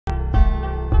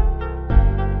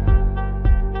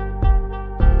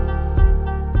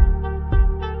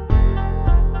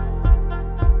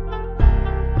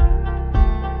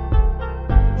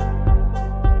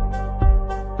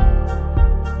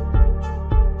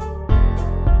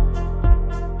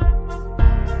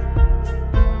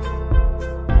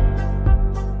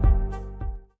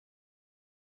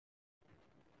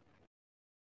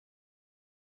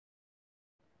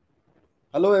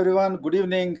Hello everyone, good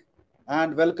evening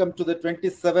and welcome to the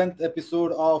 27th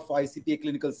episode of ICPA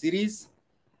Clinical Series.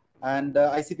 And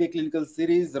ICPA Clinical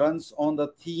Series runs on the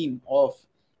theme of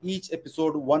each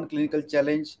episode one clinical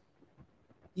challenge.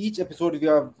 Each episode we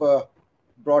have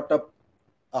brought up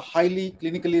a highly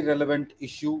clinically relevant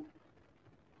issue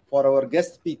for our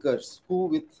guest speakers who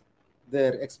with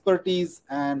their expertise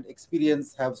and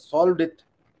experience have solved it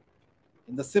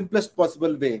in the simplest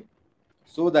possible way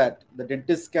so that the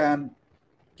dentist can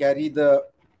carry the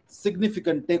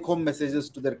significant take home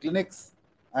messages to their clinics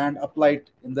and apply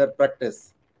it in their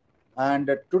practice.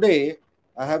 And today,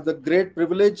 I have the great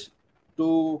privilege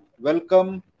to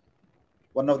welcome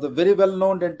one of the very well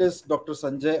known dentists, Dr.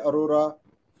 Sanjay Arora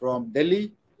from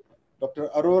Delhi. Dr.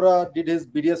 Arora did his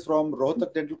BDS from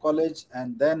Rohtak Dental College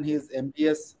and then his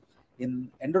MDS in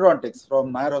endodontics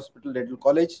from Nair Hospital Dental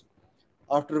College.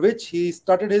 After which he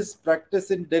started his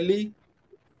practice in Delhi.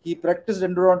 He practiced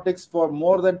endodontics for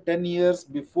more than 10 years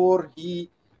before he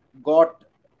got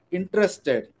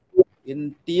interested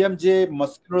in TMJ,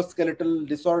 musculoskeletal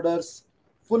disorders,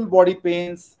 full body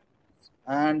pains,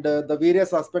 and the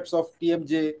various aspects of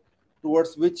TMJ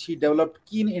towards which he developed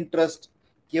keen interest,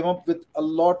 came up with a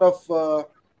lot of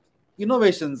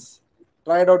innovations,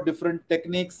 tried out different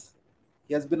techniques.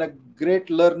 He has been a great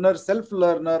learner,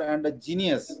 self-learner, and a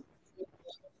genius.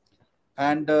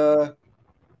 And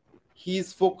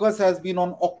his focus has been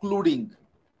on occluding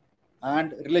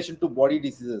and relation to body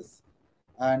diseases.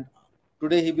 And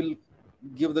today he will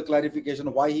give the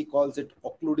clarification why he calls it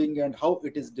occluding and how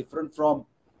it is different from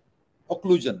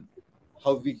occlusion,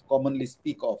 how we commonly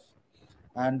speak of.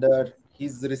 And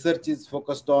his research is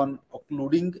focused on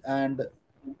occluding and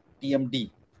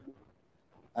TMD.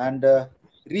 And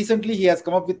recently he has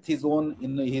come up with his own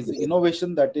his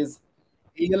innovation, that is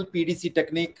ALPDC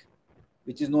technique,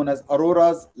 which is known as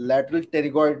Arora's Lateral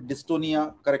Pterygoid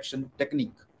Dystonia correction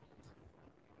technique.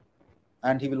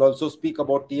 And he will also speak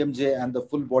about TMJ and the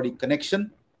full body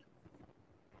connection.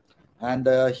 And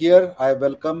here I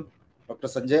welcome Dr.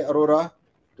 Sanjay Arora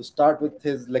to start with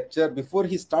his lecture. Before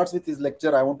he starts with his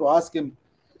lecture, I want to ask him,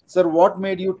 sir, what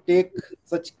made you take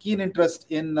such keen interest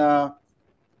in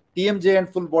TMJ and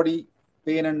full body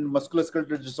pain and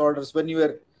musculoskeletal disorders when you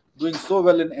were doing so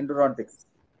well in endodontics?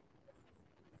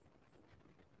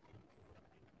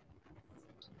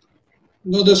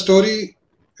 No, the story,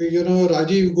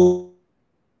 Rajiv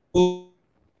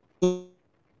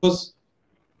goes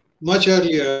much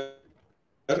earlier.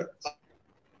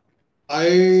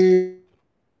 I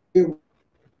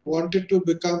wanted to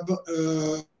become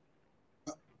a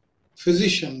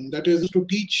physician, that is to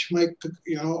teach my,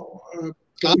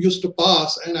 class used to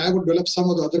pass, and I would develop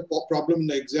some of the other problem in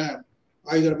the exam.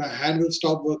 Either my hand will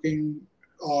stop working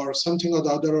or something or the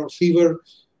other, or fever,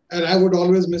 and I would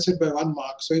always miss it by 1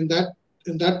 mark. So in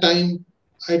that time,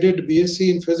 I did BSc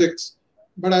in physics,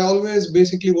 but I always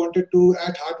basically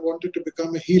at heart wanted to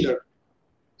become a healer.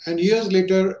 And years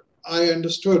later, I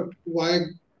understood why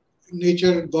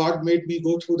nature, God made me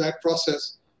go through that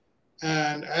process.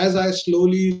 And as I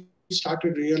slowly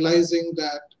started realizing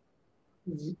that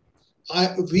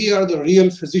we are the real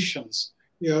physicians,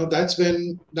 that's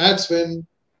when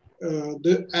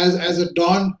as it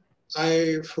dawned,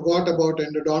 I forgot about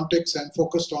endodontics and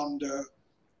focused on the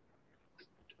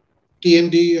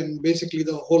TMD and basically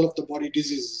the whole of the body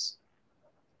diseases.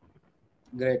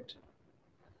 Great.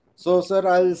 So, sir,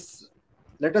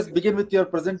 let us begin with your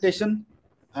presentation,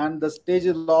 and the stage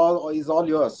is all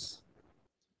yours.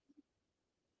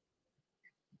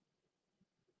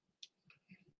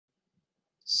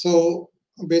 So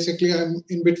basically, I'm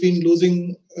in between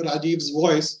losing Rajiv's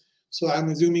voice, so I'm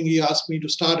assuming he asked me to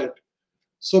start it.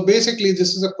 So basically,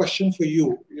 this is a question for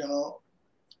you.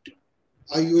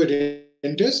 Are you a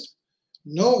dentist?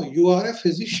 No, you are a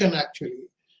physician actually.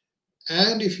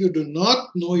 And if you do not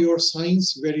know your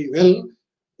science very well,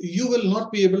 you will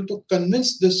not be able to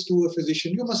convince this to a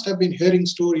physician. You must have been hearing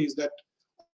stories that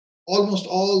almost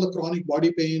all the chronic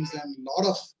body pains and a lot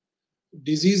of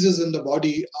diseases in the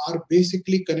body are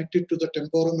basically connected to the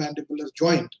temporomandibular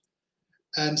joint.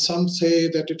 And some say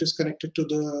that it is connected to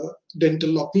the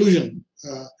dental occlusion.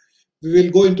 We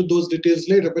will go into those details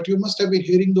later, but you must have been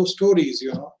hearing those stories,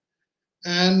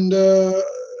 And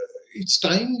it's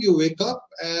time you wake up,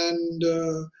 and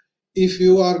if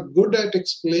you are good at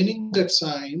explaining that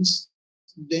science,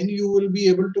 then you will be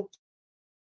able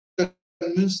to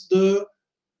convince the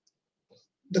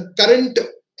currently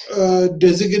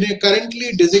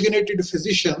designated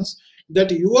physicians that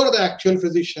you are the actual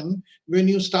physician when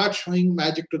you start showing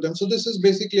magic to them. So this is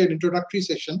basically an introductory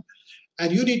session,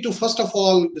 and you need to first of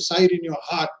all decide in your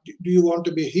heart, do you want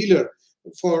to be a healer?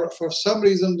 For some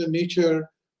reason, the nature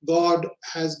God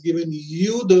has given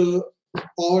you the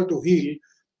power to heal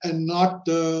and not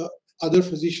the other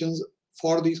physicians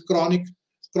for these chronic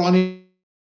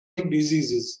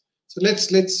diseases. So let's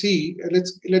see.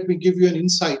 Let me give you an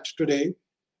insight today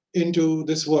into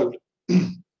this world.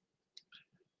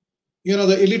 You know,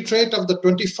 the illiterate of the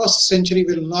 21st century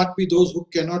will not be those who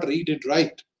cannot read and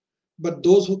write, but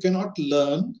those who cannot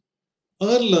learn,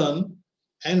 unlearn,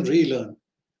 and relearn.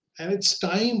 And it's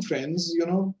time, friends, you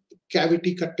know,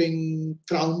 cavity cutting,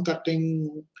 crown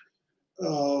cutting,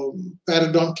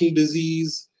 periodontal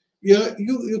disease. Yeah,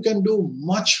 you can do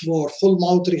much more, full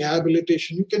mouth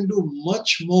rehabilitation. You can do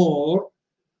much more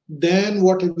than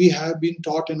what we have been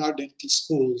taught in our dental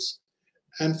schools.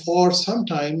 And for some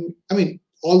time, I mean,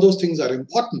 all those things are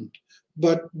important,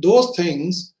 but those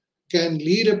things can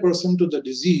lead a person to the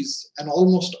disease and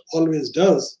almost always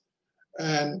does.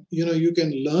 And you know, you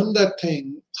can learn that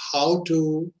thing, how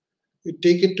to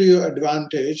take it to your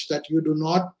advantage, that you do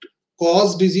not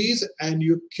cause disease and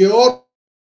you cure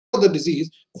the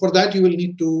disease. For that, you will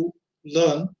need to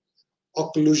learn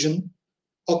occlusion,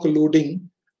 occluding,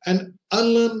 and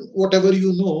unlearn whatever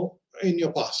you know in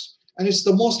your past. And it's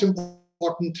the most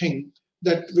important thing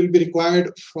that will be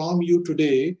required from you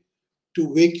today to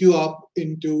wake you up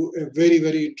into a very,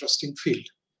 very interesting field.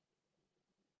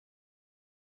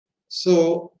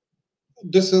 So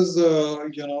this is,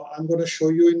 you know, I'm going to show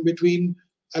you in between.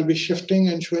 I'll be shifting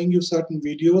and showing you certain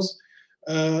videos.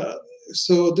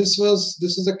 So this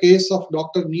is a case of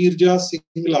Dr. Neerja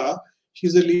Singla.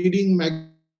 She's a leading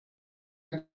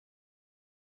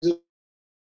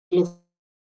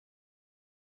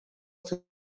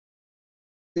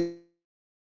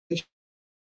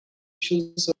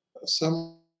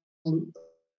some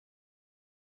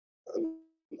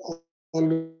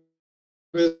always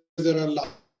there are last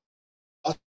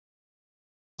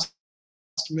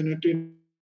minute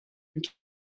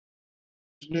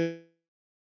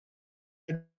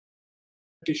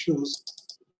issues.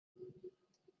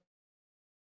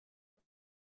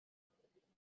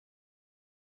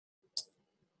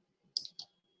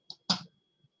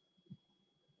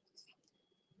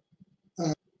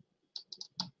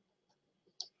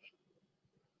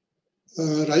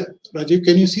 Rajiv,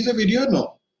 can you see the video?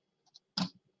 No.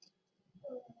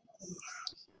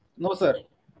 No, sir.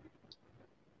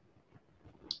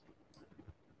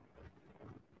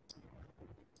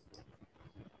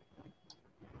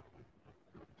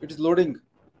 It is loading.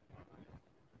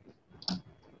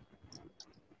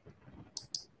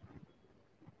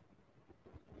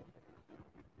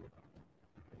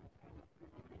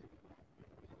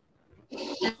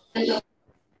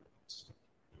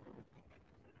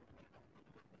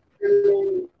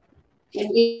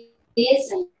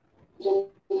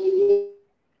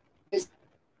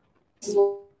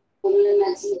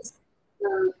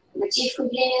 My chief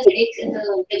complaint is headache in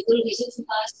the temporal region for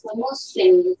past almost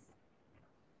 10 years.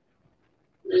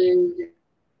 And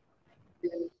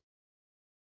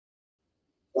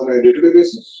On a day-to-day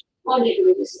basis? on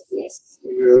day-to-day basis, yes.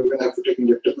 You even have to take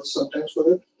injectables sometimes for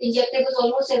that? Injectables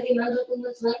almost every month or 2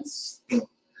 months once.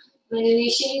 When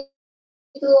initially,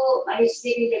 so I used to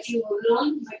take injection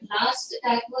on, but last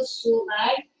attack was so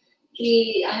bad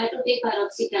that I had to take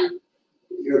paroxetine.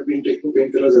 You have been taking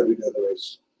painkillers every day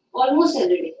otherwise? Almost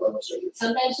every day. Almost every day.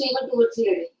 Sometimes even 2 or 3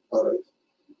 a day. Alright.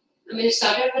 I mean, it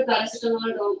started with paracetamol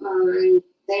and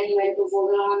then went to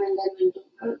Vogalon and then went to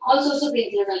all sorts of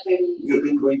painkillers I tried. You've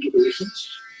been going to physicians?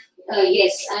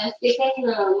 Yes, I have taken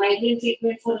migraine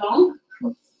treatment for long.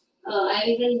 I've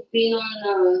even been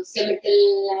on Stemetil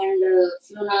and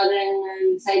Flunarin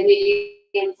and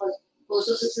Siberian for close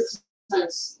to 6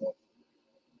 months,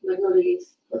 but no relief.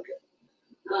 Okay.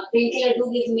 Painkiller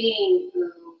do give me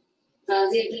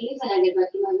transient relief and I get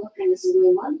back to my work and this is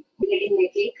going on. Getting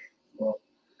neck ache.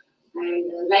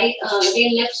 And right,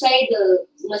 again, left side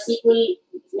muscle pull,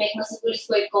 neck muscle pull is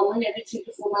quite common. Every 3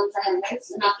 to 4 months I have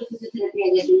meds, and after physiotherapy I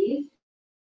get relief.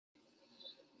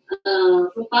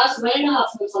 From past 1.5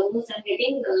 months almost, I'm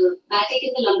getting backache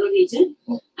in the lumbar region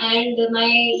and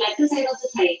my lateral side of the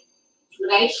thigh,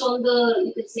 right from the,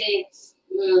 you could say,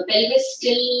 pelvis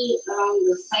till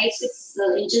around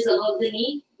 5-6 inches above the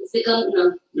knee, it's become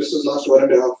numb. This is last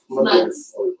 1.5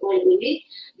 months only.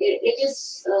 It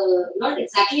is not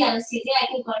exactly anesthesia, I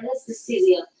can call it as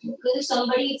dysthesia. Because if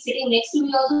somebody sitting next to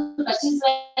me also touches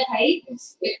my thigh,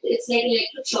 it's like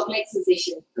electric shock-like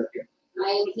sensation. Okay.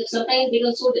 Sometimes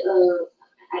because so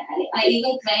I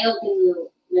even cry out in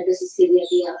the dysthesia.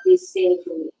 Yeah, please stay away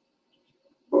from me.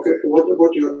 Okay, what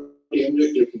about your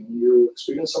TMD clicking? You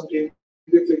experience some TMD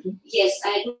clicking? Yes,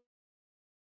 I do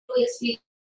experience.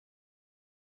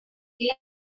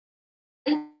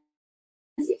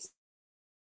 It's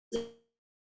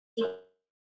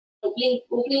opening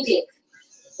click.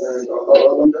 And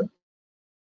how long then?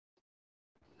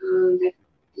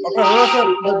 Dr. Arora sir,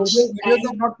 the videos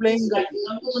are not playing.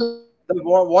 The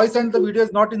voice and the video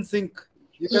is not in sync.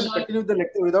 You can continue the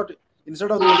lecture without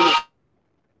instead of the video.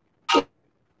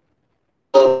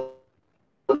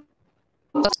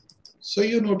 So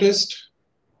you noticed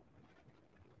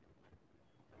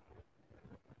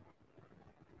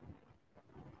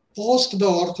post the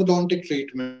orthodontic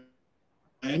treatment,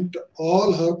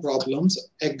 all her problems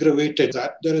aggravated.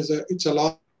 That it's a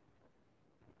long.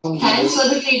 Thanks for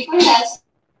the treatment. I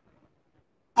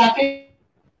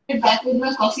started back with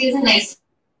my coffee as a nice.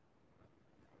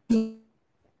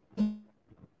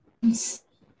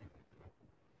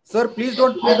 Sir, please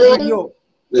don't play the video.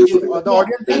 The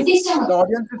audience is saying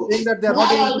that they are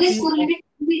not able to see.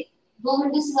 2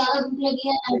 घंटे से ज़्यादा भूख लगी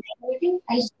है and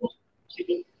I just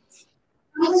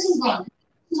now this is gone.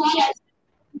 So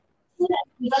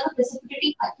these are the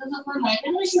precipitating factors of my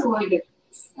migraine. I should avoid it.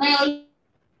 I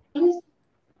always.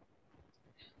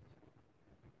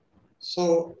 So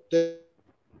there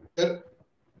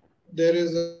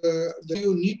is that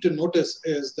you need to notice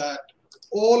is that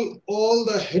all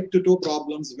the head to toe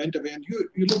problems went away, and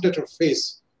you looked at her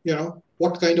face,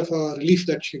 what kind of a relief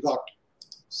that she got.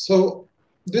 So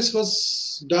this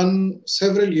was done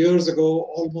several years ago,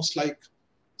 almost like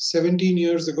 17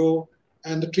 years ago,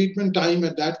 and the treatment time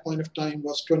at that point of time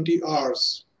was 20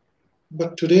 hours.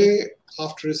 But today,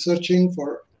 after researching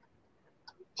for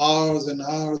hours and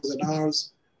hours and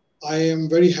hours, I am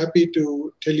very happy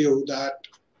to tell you that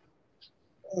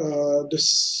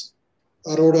this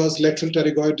Arora's lateral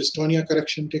pterygoid dystonia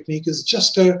correction technique is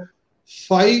just a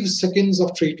 5 seconds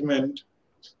of treatment,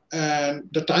 and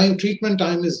the treatment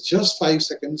time is just 5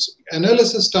 seconds.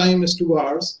 Analysis time is 2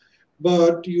 hours,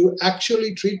 but you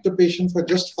actually treat the patient for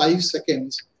just 5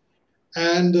 seconds,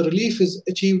 and the relief is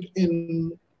achieved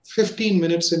in 15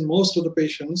 minutes in most of the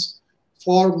patients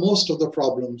for most of the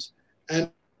problems.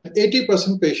 And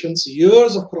 80% patients,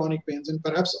 years of chronic pains, and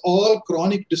perhaps all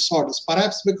chronic disorders,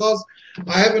 perhaps because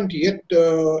I haven't yet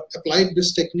applied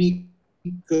this technique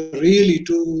really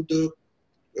to the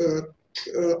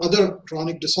other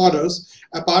chronic disorders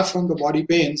apart from the body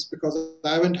pains, because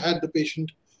I haven't had the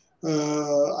patient.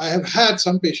 I have had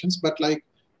some patients, but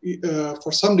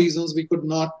for some reasons we could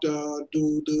not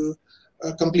do the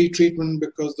complete treatment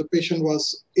because the patient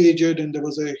was aged and there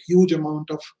was a huge amount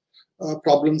of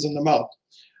problems in the mouth.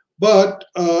 But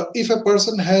if a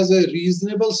person has a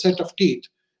reasonable set of teeth,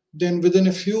 then within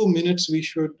a few minutes we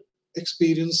should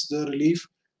experience the relief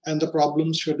and the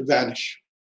problems should vanish.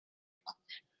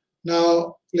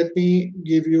 Now, let me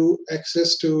give you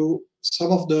access to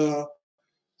some of the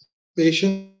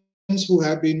patients who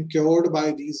have been cured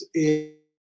by these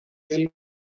ALPDC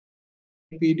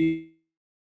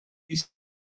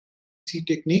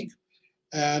technique,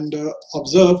 and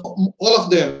observe all of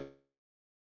them.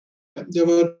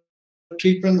 Their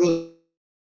treatment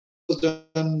was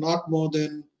done not more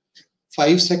than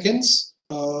 5 seconds.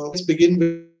 Let's begin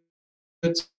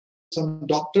with some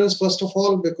doctors first of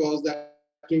all, because that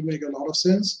will make a lot of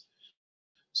sense.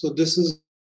 So this is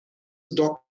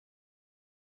Dr.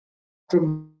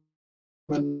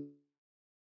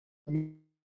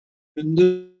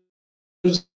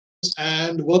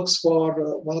 and works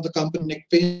for one of the company neck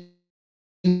pains,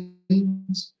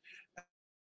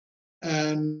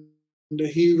 and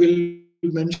he will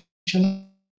mention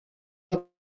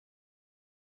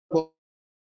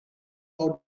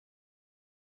about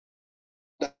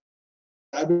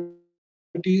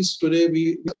diabetes. Today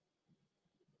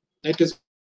it is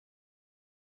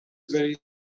very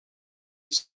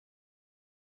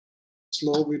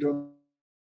slow. We don't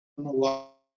know why.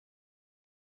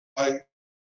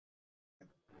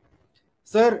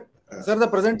 Sir, the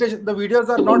presentation, the videos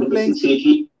are not playing.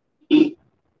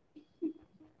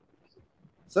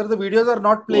 Sir, the videos are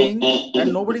not playing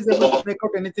and nobody is able to make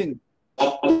out anything.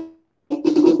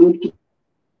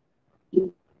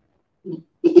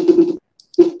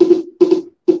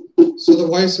 So the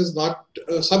voice is not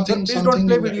something. Sir, please don't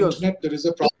play videos. Internet, there is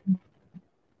a problem.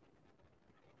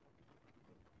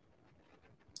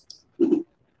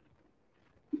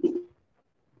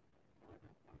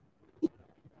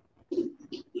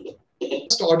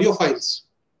 Just audio files.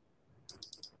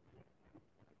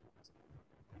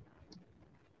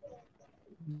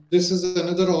 This is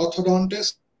another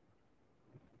orthodontist.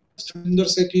 Sundar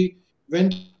Sethi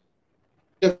went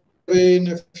away in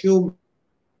a few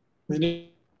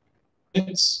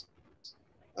minutes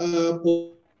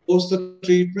post the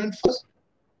treatment first,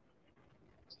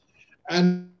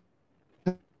 and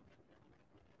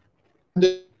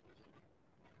there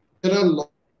are a lot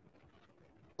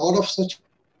of such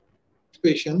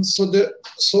patients,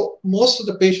 so most of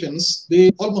the patients,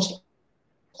 almost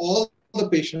all the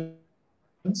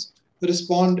patients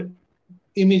respond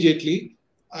immediately.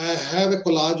 I have a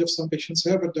collage of some patients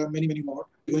here, but there are many, many more.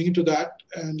 Going into that,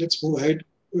 and let's move ahead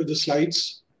with the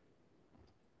slides.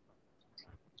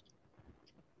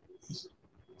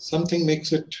 Something makes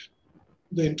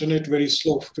the internet very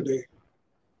slow today.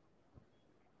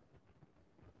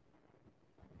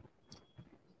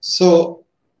 So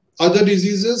other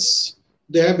diseases,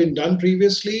 they have been done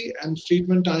previously, and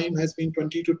treatment time has been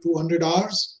 20 to 200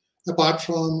 hours, apart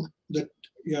from the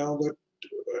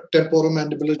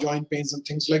temporomandibular joint pains and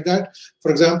things like that.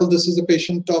 For example, this is a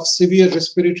patient of severe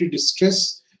respiratory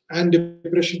distress and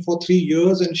depression for 3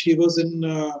 years, and she was in,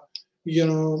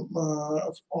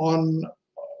 on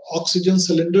oxygen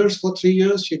cylinders for 3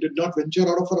 years. She did not venture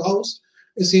out of her house.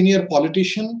 A senior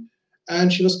politician,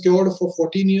 and she was cured for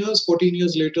 14 years. 14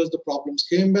 years later, the problems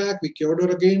came back. We cured her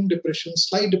again. Depression,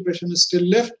 slight depression is still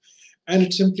left, and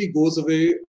it simply goes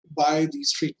away by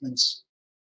these treatments.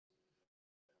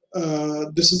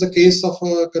 This is a case of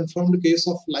a confirmed case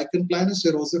of lichen planus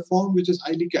erosiform, which is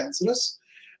highly cancerous.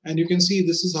 And you can see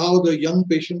this is how the young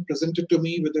patient presented to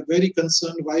me with a very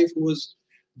concerned wife who was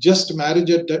just married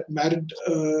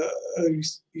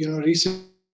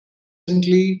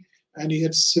recently, and he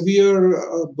had severe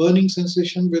burning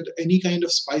sensation with any kind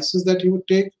of spices that he would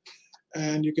take.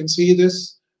 And you can see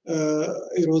this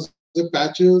erosive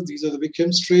patches. These are the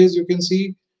Wickham strays you can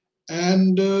see.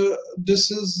 And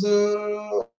this is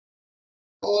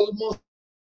almost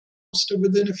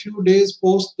within a few days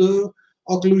post the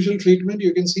occlusion treatment.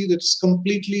 You can see that it's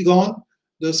completely gone.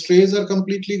 The strays are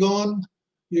completely gone.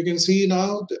 You can see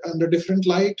now under different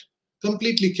light,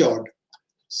 completely cured.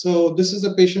 So this is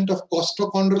a patient of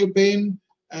costochondral pain,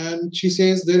 and she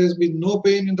says there has been no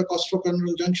pain in the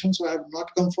costochondral junction, so I have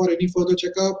not come for any further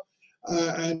checkup.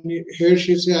 And here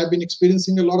she says, I've been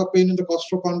experiencing a lot of pain in the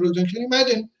costochondral junction.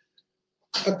 Imagine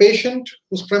a patient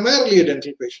who's primarily a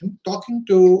dental patient talking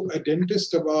to a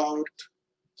dentist about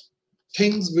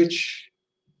things which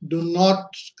do not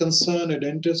concern a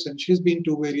dentist, and she's been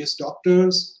to various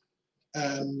doctors.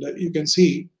 And you can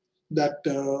see that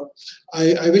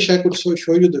I wish I could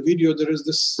show you the video. There is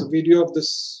this video of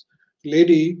this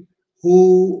lady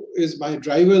who is my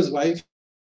driver's wife,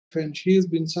 and she has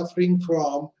been suffering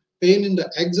from pain in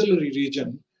the axillary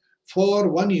region for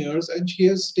 1 year, and she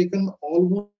has taken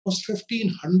almost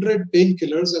 1,500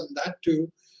 painkillers, and that too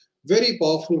very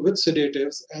powerful with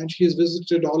sedatives. And she has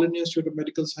visited All India Institute of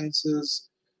Medical Sciences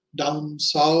down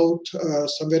south,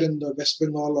 somewhere in the West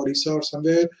Bengal, Odisha or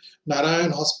somewhere,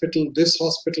 Narayan Hospital, this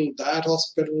hospital, that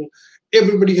hospital.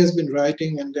 Everybody has been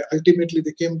writing, and ultimately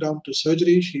they came down to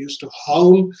surgery. She used to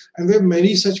howl, and we have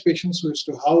many such patients who used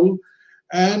to howl.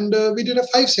 And we did a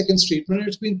 5 seconds treatment.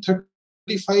 It's been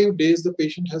 35 days. The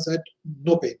patient has had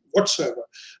no pain whatsoever.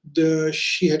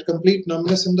 She had complete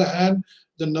numbness in the hand.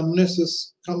 The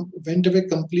numbness went away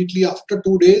completely after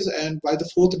 2 days, and by the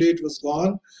 4th day it was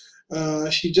gone.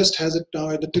 She just has it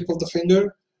now at the tip of the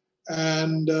finger,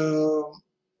 and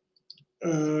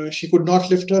she could not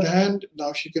lift her hand.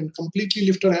 Now she can completely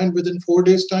lift her hand within 4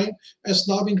 days' time. It's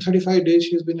now been 35 days.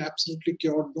 She has been absolutely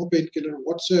cured, no painkiller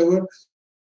whatsoever.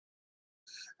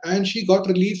 And she got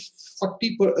relief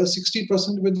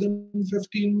 60% within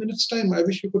 15 minutes time. I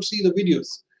wish you could see the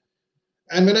videos.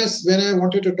 And when I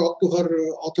wanted to talk to her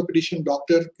orthopedician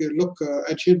doctor, look,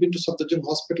 and she had been to Safdarjung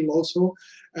Hospital also,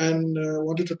 and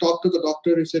wanted to talk to the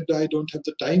doctor, he said, I don't have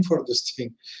the time for this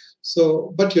thing.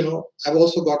 So, but I've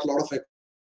also got a lot of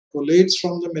accolades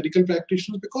from the medical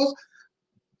practitioners, because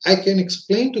I can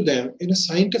explain to them in a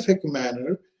scientific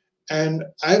manner, and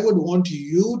I would want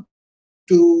you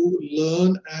to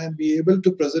learn and be able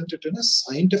to present it in a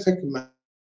scientific manner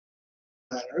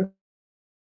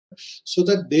so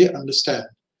that they understand.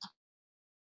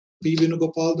 P.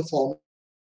 Venugopal, the former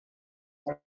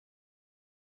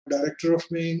director of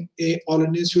All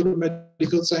India Institute of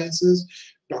Medical Sciences,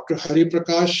 Dr. Hari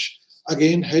Prakash,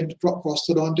 again head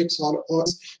prosthodontics or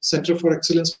Center for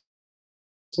Excellence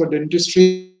for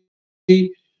Dentistry.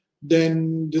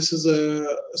 Then this is a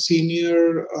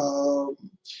senior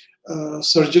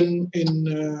surgeon in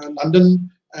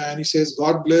London, and he says,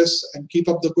 God bless and keep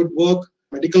up the good work.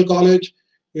 Medical College,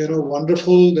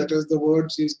 wonderful, that is the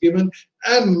words he's given,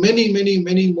 and many, many,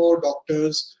 many more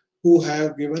doctors who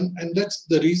have given, and that's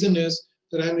the reason is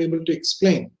that I'm able to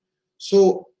explain.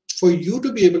 So for you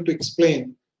to be able to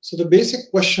explain, so the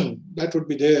basic question that would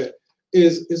be there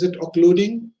is it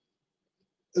occluding?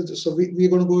 So we're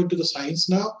going to go into the science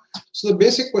now. So the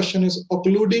basic question is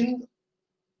occluding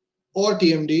or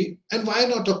TMD, and why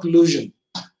not occlusion?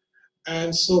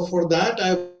 And so for that,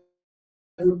 I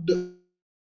would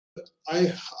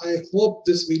I hope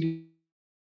this video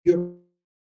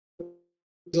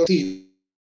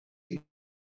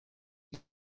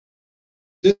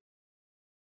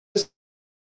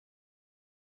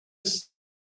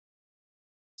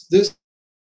this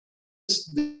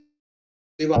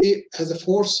device has a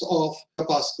force of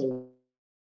pascals.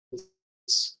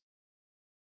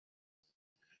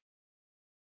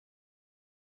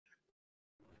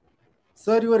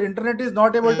 Sir, your internet is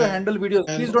not able to handle videos.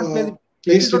 Please don't play.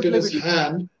 Placed it in his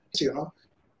hand. You know,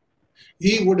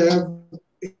 he would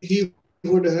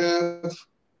have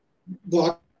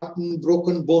gotten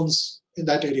broken bones in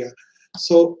that area.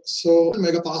 So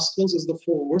megapascals is the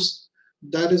force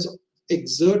that is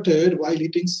exerted while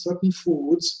eating certain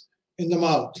foods in the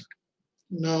mouth.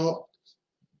 Now,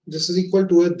 this is equal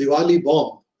to a Diwali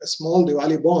bomb, a small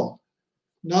Diwali bomb.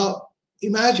 Now,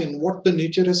 imagine what the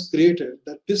nature has created,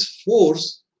 that this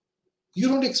force you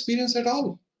don't experience at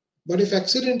all. But if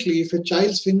accidentally, if a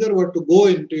child's finger were to go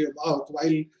into your mouth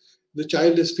while the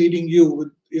child is feeding you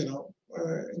with, into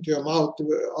your mouth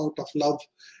out of love,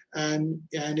 and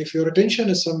if your attention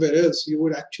is somewhere else, you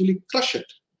would actually crush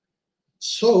it.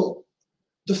 So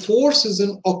the force is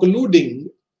in occluding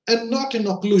and not in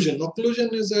occlusion.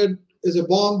 Occlusion is a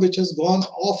bomb which has gone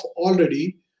off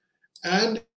already,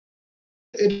 and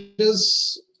it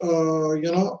is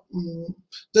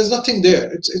there's nothing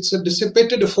there. It's a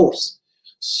dissipated force.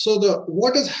 So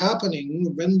what is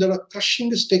happening when the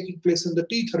crushing is taking place and the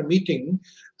teeth are meeting,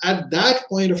 at that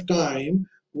point of time,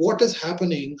 what is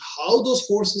happening, how those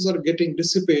forces are getting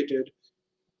dissipated,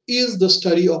 is the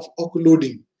study of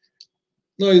occluding.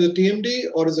 Now, is it TMD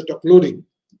or is it occluding?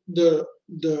 The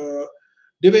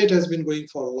debate has been going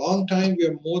for a long time. We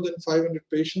have more than 500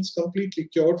 patients completely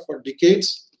cured for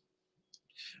decades.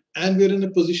 And we're in a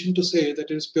position to say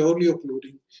that it is purely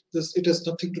occluding. It has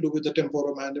nothing to do with the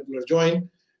temporomandibular joint.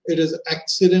 It is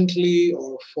accidentally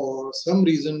or for some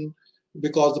reason,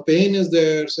 because the pain is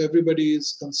there, so everybody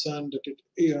is concerned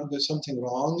that there's something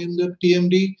wrong in the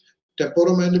TMD,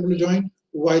 temporomandibular joint,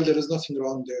 while there is nothing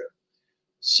wrong there.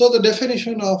 So the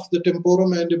definition of the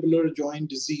temporomandibular joint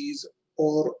disease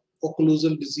or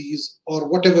occlusal disease or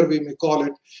whatever we may call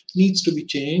it needs to be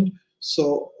changed.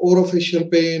 So orofacial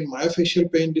pain,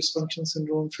 myofascial pain dysfunction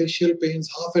syndrome, facial pains,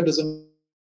 half a dozen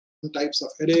types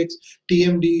of headaches,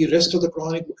 TMD, rest of the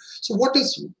chronic. So what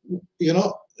is,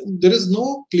 there is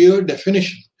no clear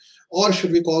definition. Or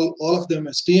should we call all of them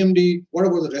as TMD? What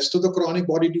about the rest of the chronic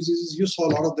body diseases? You saw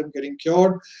a lot of them getting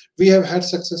cured. We have had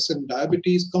success in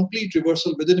diabetes, complete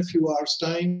reversal within a few hours'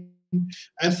 time,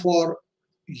 and for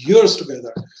years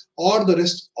together. Or the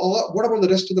rest, or what about the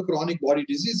rest of the chronic body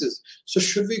diseases? So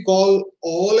should we call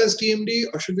all as TMD,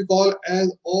 or should we call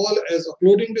all as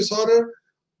occluding disorder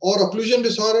or occlusion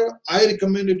disorder? I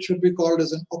recommend it should be called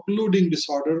as an occluding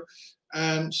disorder.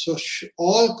 And so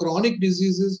all chronic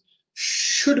diseases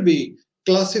should be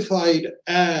classified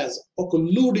as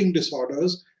occluding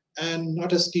disorders and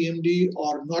not as TMD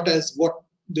or not as what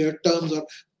their terms are.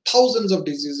 Thousands of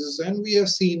diseases, and we have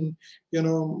seen,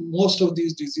 most of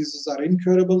these diseases are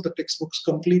incurable. The textbooks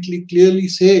completely clearly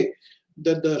say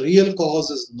that the real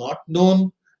cause is not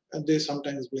known, and they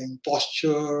sometimes blame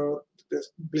posture, they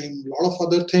blame a lot of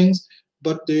other things,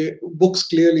 but the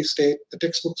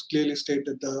textbooks clearly state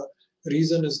that the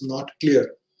reason is not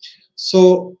clear.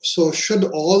 So should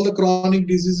all the chronic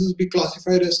diseases be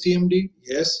classified as TMD?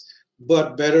 Yes,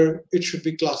 but better, it should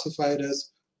be classified as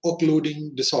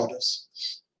occluding disorders.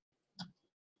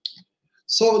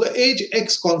 So the age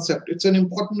X concept, it's an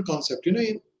important concept.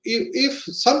 If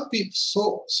some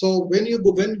people, so when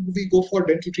we go for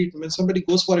dental treatment, when somebody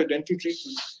goes for a dental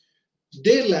treatment,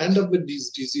 they land up with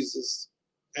these diseases,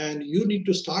 and you need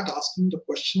to start asking the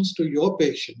questions to your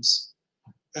patients.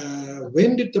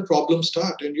 When did the problem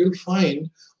start? And you'll find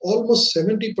almost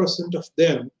 70% of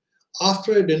them,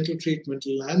 after a dental treatment,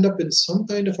 land up in some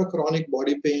kind of a chronic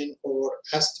body pain or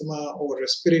asthma or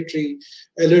respiratory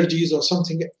allergies or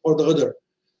something or the other.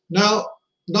 Now,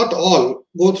 not all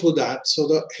go through that.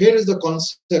 So here is the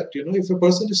concept. If a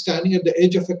person is standing at the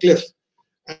edge of a cliff,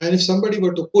 and if somebody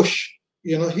were to push,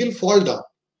 he'll fall down.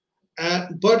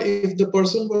 But if the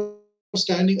person was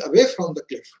standing away from the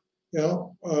cliff,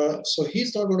 so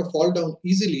he's not going to fall down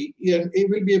easily, and he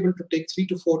will be able to take 3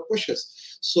 to 4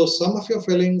 pushes. So some of your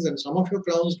fillings and some of your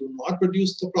crowns do not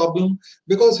produce the problem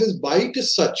because his bite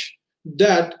is such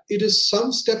that it is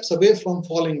some steps away from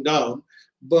falling down,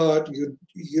 but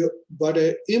but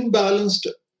an imbalanced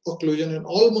occlusion, and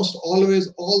almost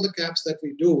always all the caps that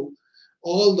we do,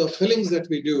 all the fillings that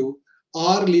we do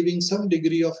are leaving some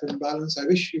degree of imbalance. I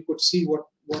wish you could see what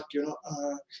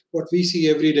we see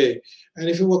every day. And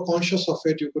if you were conscious of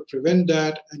it, you could prevent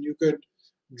that, and you could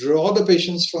draw the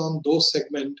patients from those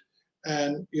segments,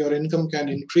 and your income can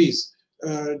increase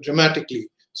dramatically.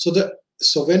 So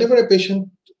whenever a patient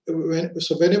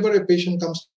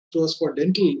comes to us for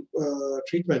dental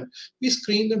treatment, we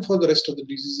screen them for the rest of the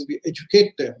diseases. We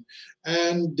educate them,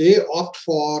 and they opt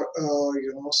for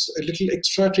a little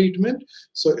extra treatment.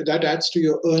 So that adds to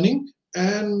your earning,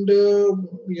 and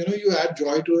you add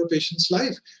joy to a patient's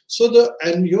life.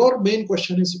 And your main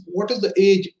question is, what is the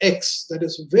age X? That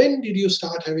is, when did you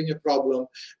start having a problem?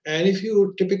 And if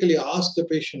you typically ask the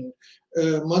patient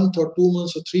a month or 2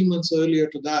 months or 3 months earlier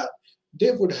to that,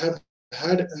 they would have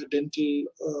had a dental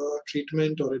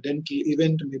treatment or a dental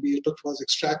event. Maybe a tooth was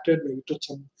extracted, maybe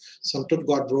some tooth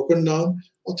got broken down,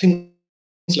 or things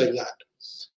like that.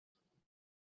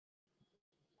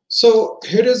 So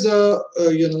here is a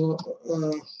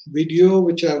video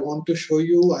which I want to show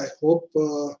you. I hope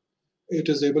it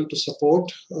is able to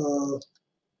support.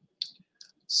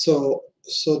 So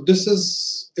this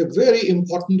is a very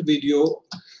important video.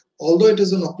 Although it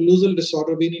is an occlusal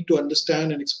disorder, we need to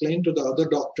understand and explain to the other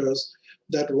doctors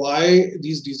that why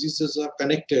these diseases are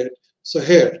connected. So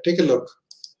here, take a look.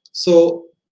 So,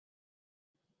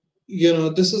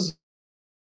 this is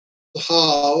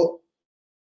how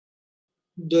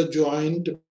the joint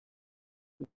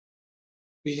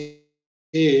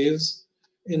behaves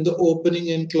in the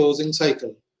opening and closing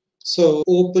cycle. So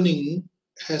opening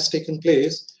has taken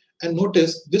place, and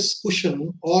notice this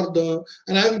cushion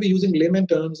and I will be using layman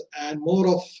terms and more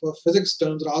of physics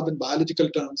terms rather than biological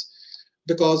terms,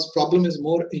 because problem is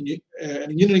more an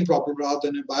engineering problem rather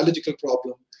than a biological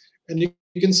problem. And you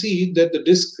can see that the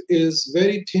disc is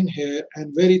very thin here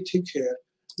and very thick here.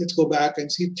 Let's go back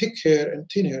and see thick hair and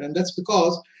thin hair, and that's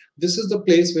because this is the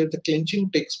place where the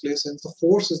clenching takes place and the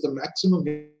force is the maximum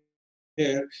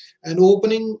here, and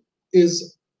opening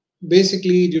is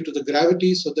basically due to the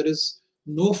gravity, so there is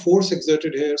no force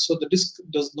exerted here, so the disc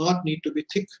does not need to be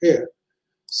thick here.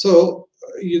 So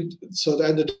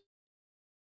that the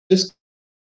disc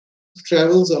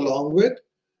travels along with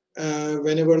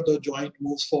whenever the joint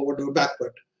moves forward or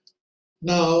backward.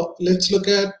 Now let's look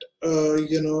at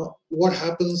what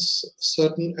happens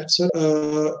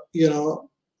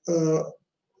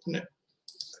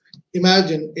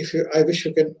imagine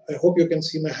I hope you can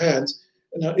see my hands.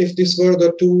 Now, if this were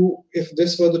the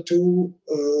two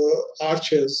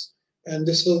arches, and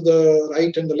this was the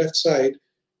right and the left side,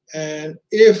 and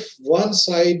if one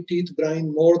side teeth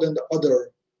grind more than the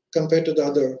other compared to the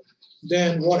other,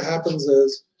 then what happens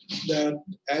is that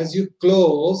as you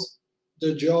close,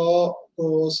 the jaw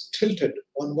goes tilted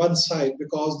on one side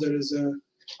because there is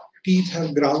teeth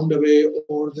have ground away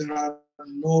or there are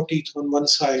no teeth on one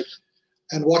side.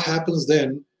 And what happens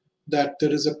then, that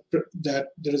there is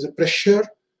a pressure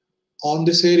on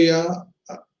this area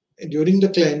during the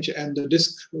clench, and the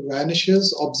disc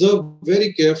vanishes. Observe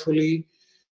very carefully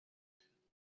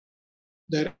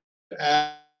that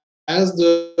as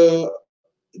the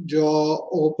jaw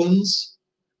opens,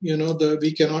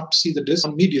 we cannot see the disc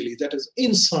medially, that is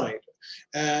inside.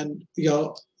 And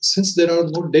since there are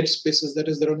no dead spaces, that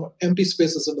is, there are no empty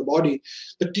spaces in the body,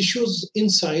 the tissues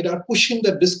inside are pushing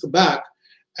the disc back.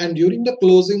 And during the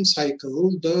closing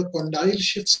cycle, the condyle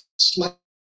shifts slightly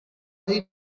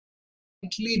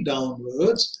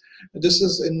downwards. This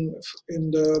is in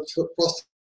the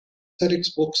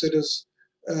prosthetics books. It is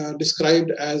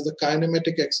described as the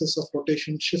kinematic axis of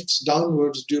rotation shifts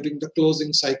downwards during the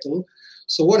closing cycle.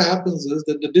 So what happens is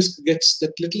that the disc gets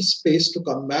that little space to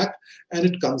come back, and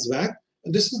it comes back.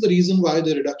 And this is the reason why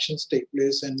the reductions take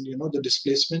place and the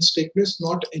displacements take place,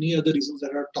 not any other reasons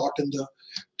that are taught in the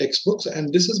textbooks.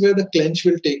 And this is where the clench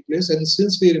will take place. And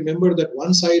since we remember that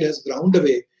one side has ground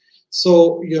away,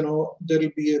 so there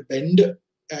will be a bend,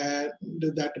 and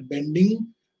that bending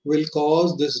will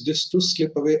cause this disc to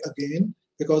slip away again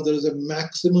because there is a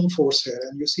maximum force here.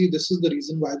 And you see, this is the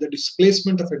reason why the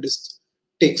displacement of a disc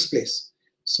takes place.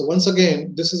 So once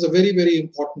again, this is a very, very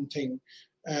important thing.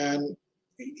 And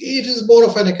it is more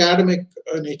of an academic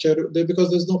nature because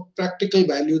there's no practical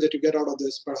value that you get out of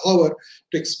this. But however,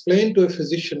 to explain to a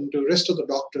physician, to the rest of the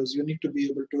doctors, you need to be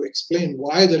able to explain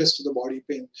why the rest of the body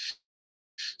pain.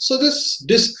 So this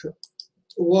disc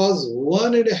was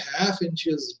 1.5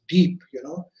 inches deep.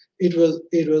 It was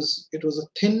a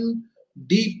thin,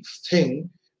 deep thing.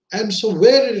 And so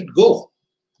where did it go?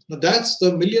 Now that's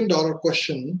the million-dollar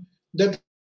question. That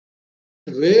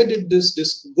where did this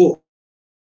disc go?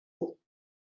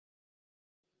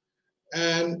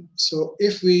 And so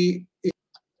if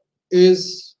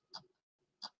is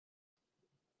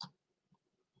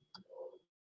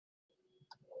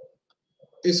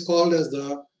called as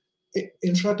the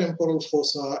infratemporal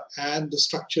fossa and the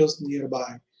structures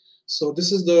nearby. So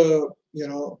this is the,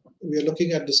 we are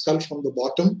looking at the skull from the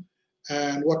bottom,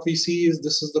 and what we see is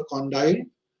this is the condyle,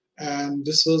 and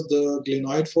this was the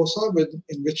glenoid fossa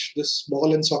in which this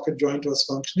ball and socket joint was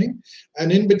functioning,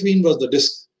 and in between was the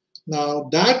disc. Now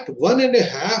that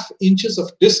 1.5 inches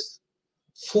of disc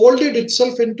folded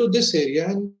itself into this area,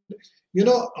 and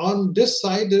on this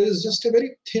side there is just a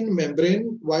very thin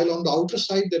membrane, while on the outer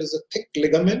side there is a thick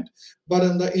ligament, but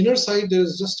on the inner side there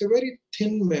is just a very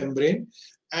thin membrane.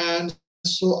 And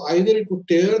so either it would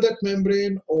tear that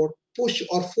membrane or push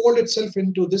or fold itself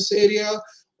into this area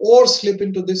or slip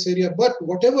into this area, but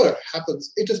whatever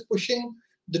happens, it is pushing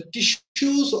the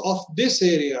tissues of this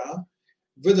area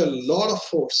with a lot of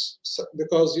force,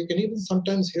 because you can even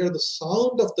sometimes hear the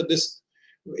sound of the disc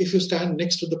if you stand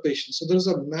next to the patient. So there's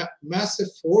a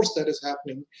massive force that is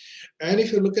happening. And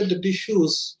if you look at the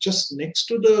tissues just next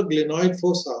to the glenoid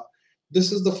fossa,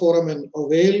 this is the foramen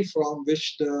ovale from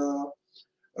which the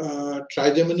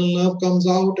trigeminal nerve comes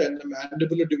out, and the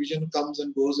mandibular division comes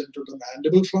and goes into the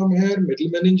mandible from here, middle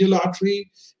meningeal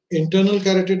artery, internal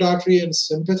carotid artery, and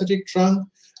sympathetic trunk.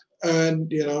 And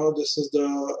this is the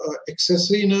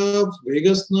accessory nerve,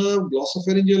 vagus nerve,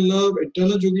 glossopharyngeal nerve,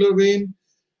 internal jugular vein,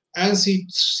 and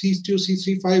C2,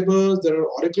 C3 fibers. There are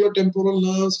auriculotemporal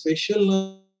nerves,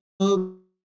 facial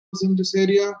nerves in this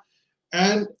area,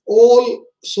 and all.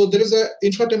 So there is a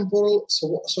infratemporal.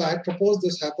 So I propose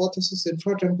this hypothesis: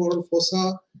 infratemporal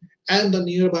fossa and the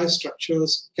nearby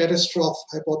structures catastrophe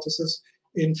hypothesis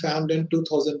in Famden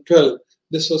 2012.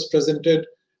 This was presented,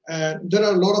 and there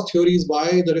are a lot of theories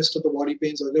why the rest of the body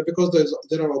pains are there, because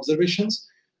there are observations,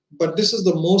 but this is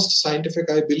the most scientific,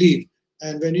 I believe.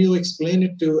 And when you explain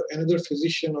it to another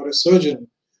physician or a surgeon,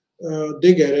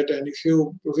 they get it. And if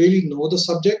you really know the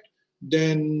subject,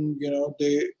 then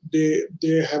they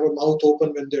have a mouth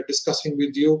open when they're discussing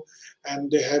with you, and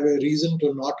they have a reason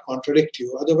to not contradict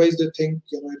you. Otherwise, they think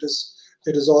it is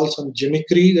all some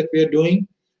gimmickry that we are doing.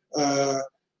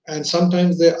 And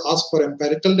sometimes they ask for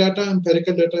empirical data.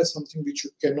 Empirical data is something which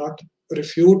you cannot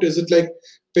refute. Is it like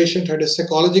patient had a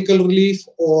psychological relief,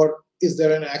 or is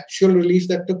there an actual relief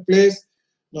that took place?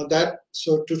 Now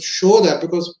so to show that,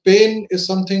 because pain is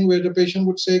something where the patient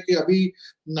would say, "Ki abhi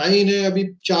 9 hai,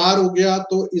 abhi 4 ho gaya,"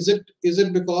 so is it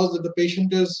because that the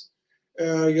patient is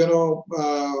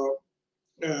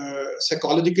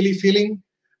psychologically feeling?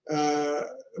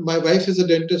 My wife is a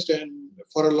dentist, and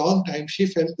for a long time she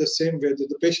felt the same way, that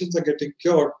the patients are getting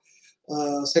cured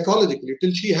psychologically,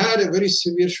 till she had a very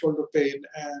severe shoulder pain,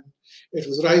 and it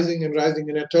was rising and rising,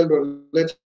 and I told her,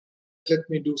 let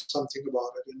me do something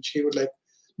about it. And she would like,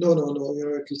 no, it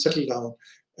will settle down.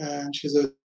 And she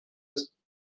says,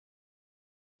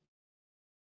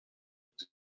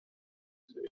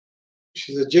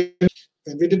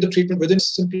 when we did the treatment, within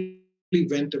simply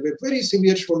went away. Very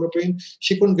severe shoulder pain.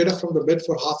 She couldn't get up from the bed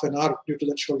for half an hour due to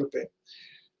that shoulder pain.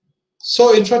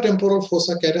 So infratemporal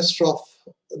fossa catastrophe,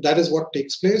 that is what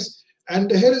takes place. And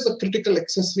here is a critical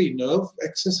accessory nerve.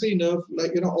 Accessory nerve,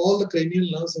 like all the cranial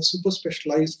nerves have super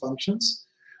specialized functions.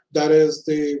 That is,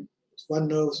 the one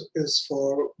nerve is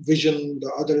for vision,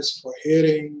 the other is for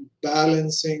hearing,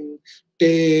 balancing,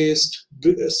 taste,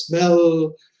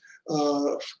 smell,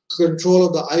 control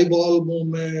of the eyeball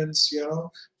movements,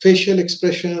 facial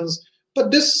expressions. But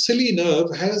this silly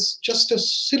nerve has just a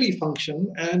silly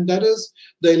function, and that is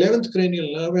the 11th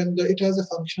cranial nerve, and it has a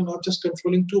function of just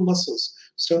controlling two muscles,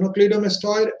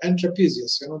 sternocleidomastoid and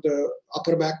trapezius, the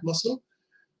upper back muscle.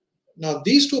 Now,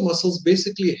 these two muscles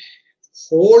basically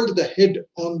hold the head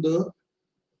on the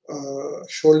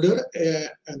shoulder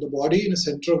and the body in a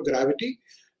center of gravity.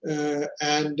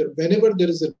 And whenever there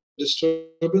is a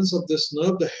disturbance of this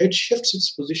nerve, the head shifts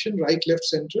its position, right, left,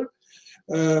 center,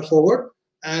 forward.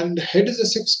 And head is a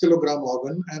 6 kilogram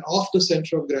organ, and off the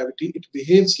center of gravity, it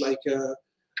behaves like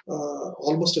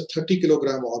almost a 30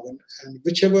 kilogram organ. And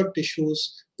whichever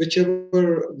tissues,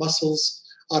 whichever muscles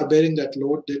are bearing that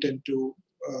load, they tend to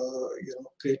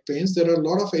create pains. There are a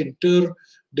lot of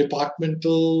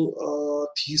interdepartmental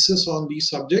thesis on these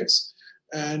subjects,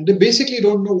 and they basically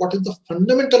don't know what is the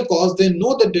fundamental cause. They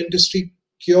know that dentistry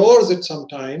cures it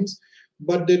sometimes,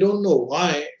 but they don't know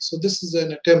why. So this is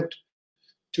an attempt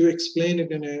to explain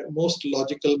it in a most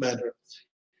logical manner.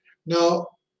 Now,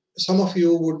 some of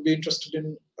you would be interested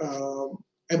in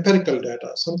empirical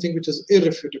data, something which is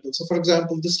irrefutable. So, for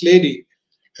example, this lady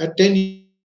had 10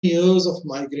 years of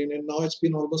migraine, and now it's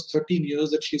been almost 13 years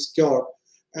that she's cured.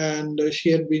 And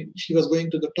she was going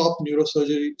to the top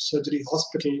neurosurgery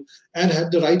hospital and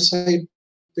had the right side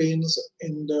pains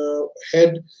in the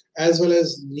head as well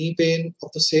as knee pain of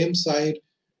the same side.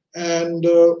 And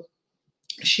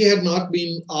she had not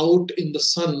been out in the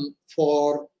sun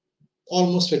for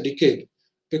almost a decade,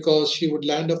 because she would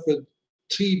land up with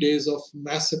 3 days of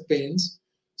massive pains.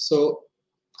 So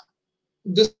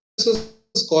this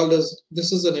is called as,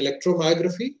 this is an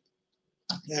electromyography.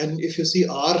 And if you see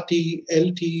RT,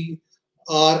 LT,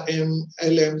 RM,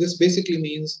 LM, this basically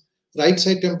means right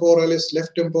side temporalis,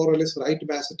 left temporalis, right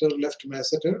masseter, left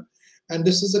masseter. And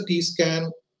this is a T scan.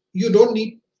 You don't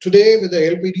need, today with the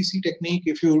ALPDC technique,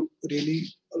 if you really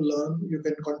learn, you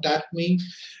can contact me.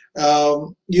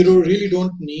 You really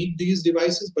don't need these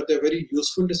devices, but they're very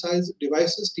useful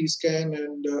devices, T scan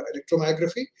and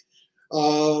electromyography.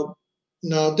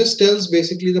 Now, this tells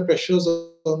basically the pressures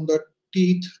on the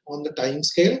teeth on the time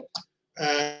scale,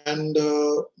 and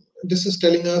this is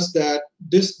telling us that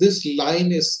this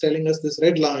line is telling us, this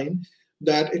red line,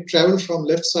 that it traveled from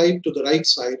left side to the right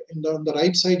side. And on the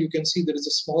right side, you can see there is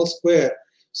a small square,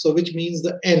 so which means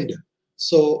the end.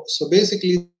 So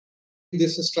basically,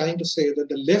 this is trying to say that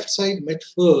the left side met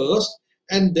first,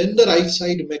 and then the right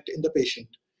side met in the patient.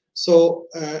 So,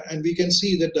 and we can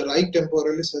see that the right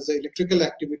temporalis has an electrical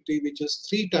activity which is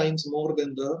 3 times more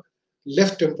than the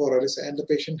left temporalis, and the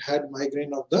patient had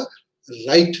migraine of the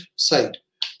right side.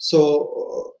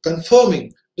 So,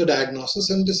 confirming the diagnosis,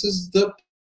 and this is the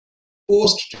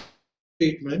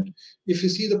post-treatment. If you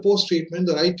see the post-treatment,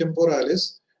 the right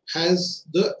temporalis has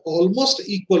the almost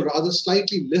equal, rather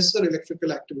slightly lesser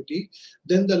electrical activity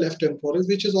than the left temporalis,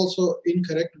 which is also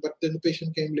incorrect, but then the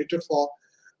patient came later for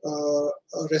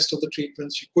rest of the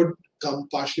treatments. She could come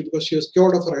partially because she was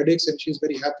cured of her headaches, and she's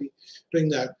very happy doing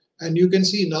that. And you can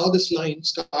see now this line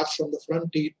starts from the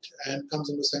front teeth and comes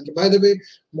in the center. By the way,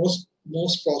 most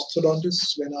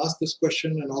prosthodontists, when asked this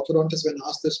question, and orthodontists, when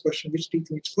asked this question, which teeth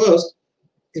meets first,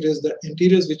 it is the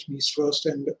anteriors which meets first.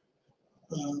 And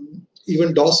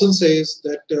even Dawson says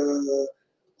that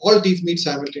all teeth meet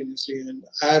simultaneously. And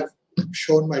I have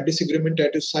shown my disagreement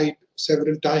at his site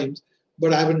several times,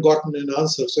 but I haven't gotten an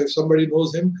answer. So if somebody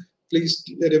knows him, please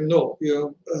let him know.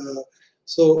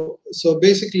 So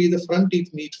basically the front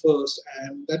teeth meet first,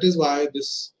 and that is why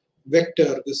this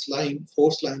vector, this line,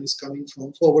 force line, is coming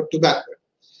from forward to backward.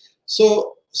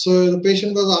 So the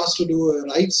patient was asked to do a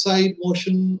right side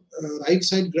motion, right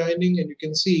side grinding, and you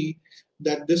can see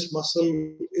that this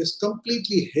muscle is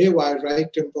completely haywire,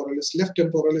 right temporalis, left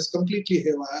temporalis completely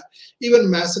haywire. Even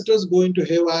masseters go into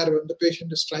haywire when the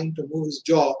patient is trying to move his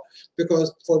jaw,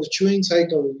 because for the chewing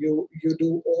cycle, you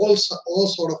do all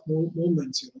sort of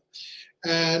movements,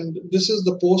 And this is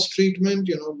the post-treatment.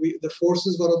 The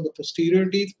forces were on the posterior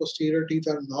teeth. Posterior teeth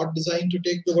are not designed to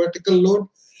take the vertical load,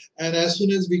 and as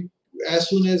soon as we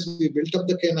built up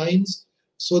the canines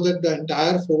so that the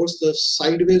entire force, the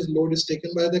sideways load, is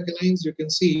taken by the canines, you can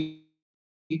see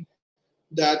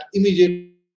that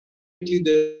immediately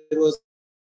there was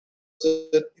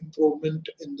an improvement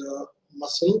in the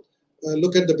muscle.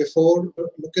 Look at the before,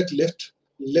 look at left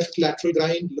lateral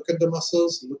grind, look at the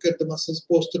muscles,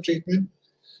 post the treatment.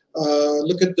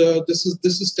 Look at this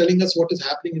is telling us what is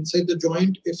happening inside the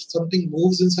joint. If something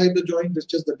moves inside the joint,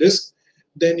 which is the disc,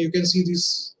 then you can see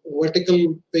these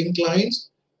vertical pink lines,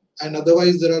 and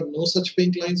otherwise there are no such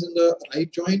pink lines in the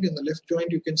right joint. In the left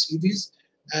joint, you can see these,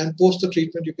 and post the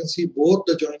treatment, you can see both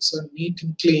the joints are neat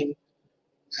and clean.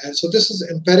 And so this is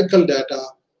empirical data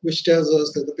which tells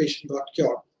us that the patient got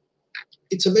cured.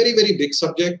 It's a very, very big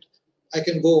subject. I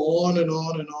can go on and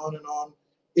on and on and on.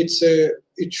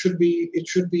 It should be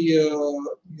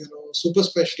super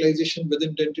specialization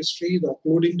within dentistry, the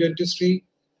occluding dentistry.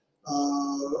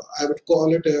 I would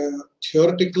call it a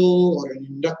theoretical or an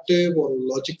inductive or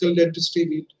logical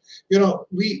dentistry.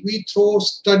 We throw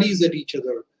studies at each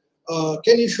other.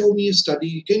 Can you show me a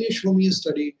study? Can you show me a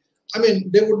study? I mean,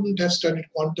 they wouldn't have studied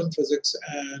quantum physics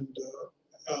and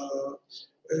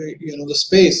the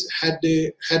space had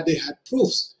they had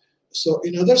proofs. So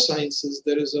in other sciences,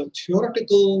 there is a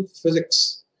theoretical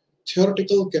physics,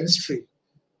 theoretical chemistry.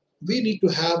 We need to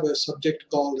have a subject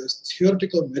called as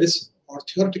theoretical medicine or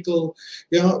theoretical.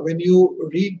 When you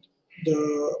read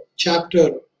the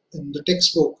chapter in the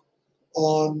textbook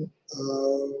on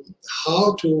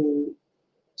how to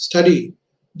study,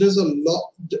 there's a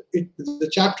lot. The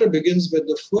chapter begins with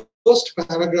the first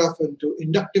paragraph into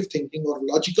inductive thinking or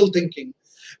logical thinking,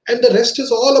 and the rest is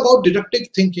all about deductive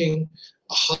thinking.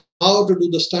 How to do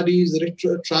the studies,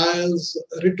 trials,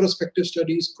 retrospective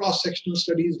studies, cross-sectional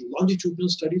studies, longitudinal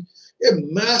studies, a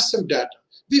massive data.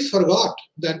 We forgot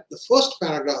that the first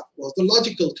paragraph was the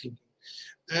logical thinking.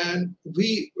 And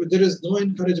there is no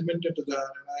encouragement into that.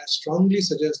 And I strongly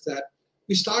suggest that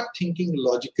we start thinking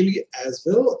logically as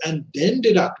well and then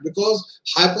deduct, because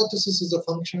hypothesis is a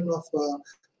function of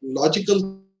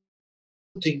logical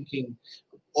thinking,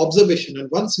 observation, and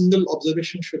one single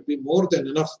observation should be more than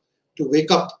enough to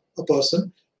wake up a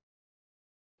person.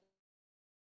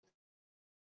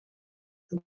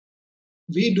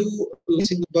 We do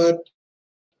but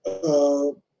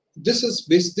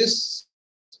this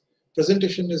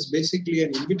presentation is basically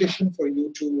an invitation for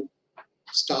you to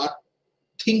start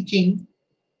thinking,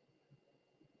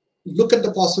 look at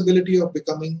the possibility of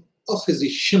becoming a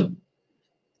physician.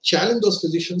 Challenge those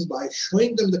physicians by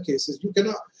showing them the cases. You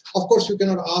cannot, of course, you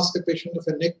cannot ask a patient of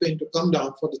a neck pain to come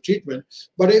down for the treatment.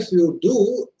 But if you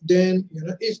do, then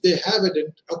if they have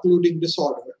an occluding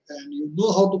disorder and you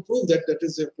know how to prove that that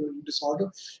is a occluding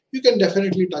disorder, you can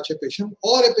definitely touch a patient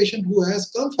or a patient who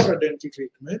has come for a dental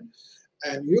treatment.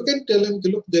 And you can tell him,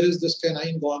 look, there is this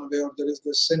canine gone away, or there is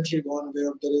this central gone away,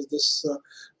 or there is this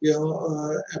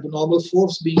abnormal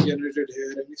force being generated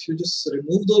here. And if you just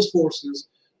remove those forces,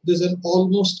 there's an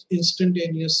almost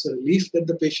instantaneous relief that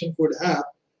the patient would have,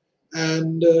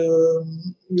 and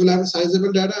you'll have a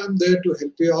sizable data. I'm there to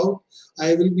help you out.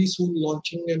 I will be soon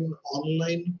launching an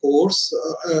online course.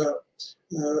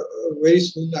 Very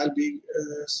soon I'll be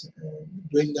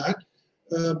doing that.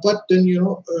 But then,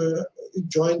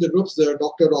 join the groups. There,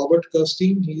 Dr. Robert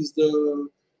Kirstein, he's the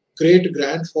great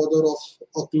grandfather of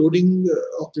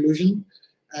occlusion.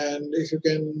 And if you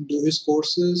can do his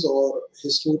courses or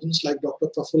his students like Dr.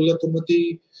 Prafulla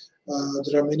Tumati,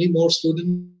 there are many more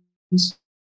students.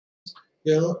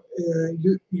 You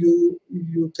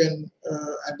can.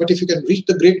 But if you can reach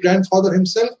the great grandfather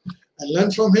himself and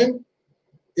learn from him,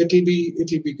 it'll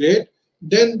be great.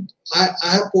 Then I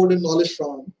have poured in knowledge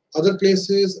from other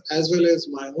places as well as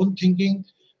my own thinking,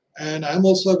 and I'm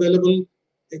also available.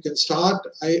 You can start.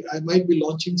 I might be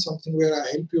launching something where I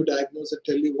help you diagnose and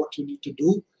tell you what you need to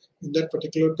do in that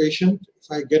particular patient.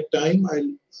 If I get time,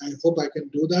 I hope I can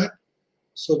do that.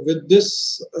 So with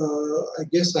this, I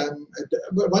guess I'm at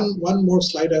one more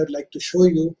slide I would like to show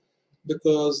you,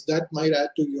 because that might add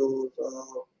to your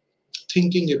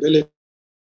thinking ability.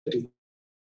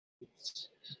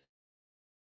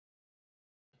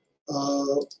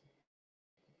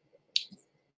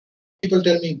 People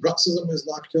tell me bruxism is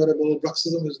not curable,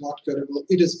 bruxism is not curable.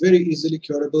 It is very easily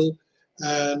curable,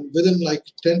 and within like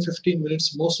 10-15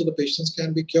 minutes, most of the patients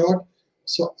can be cured.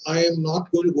 So I am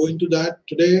not going to go into that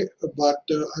today, but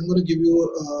I'm going to give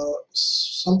you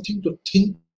something to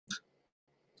think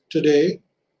today,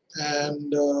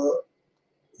 and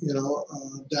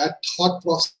that thought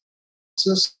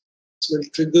process will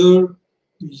trigger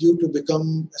you to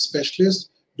become a specialist.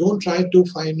 Don't try to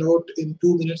find out in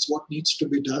 2 minutes what needs to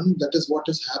be done. That is what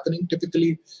is happening.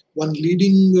 Typically, one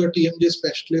leading TMD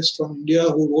specialist from India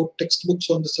who wrote textbooks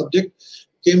on the subject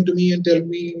came to me and told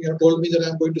me that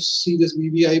I'm going to see this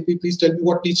VVIP. Please tell me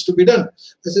what needs to be done.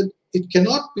 I said, it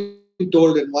cannot be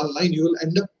told in one line. You will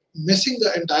end up messing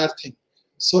the entire thing.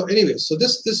 So anyway, so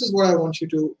this is what I want you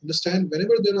to understand.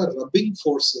 Whenever there are rubbing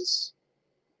forces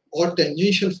or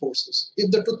tangential forces,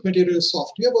 if the tooth material is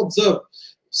soft, you have observed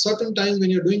certain times when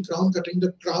you're doing crown cutting,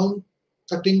 the crown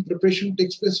cutting preparation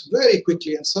takes place very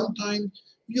quickly, and sometimes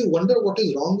you wonder what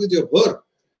is wrong with your burr.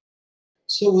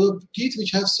 So the teeth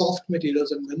which have soft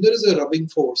materials, and when there is a rubbing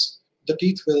force, the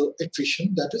teeth will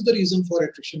attrition. That is the reason for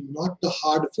attrition, not the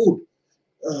hard food.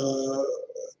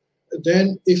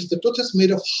 Then if the tooth is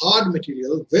made of hard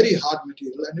material, very hard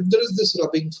material, and if there is this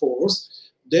rubbing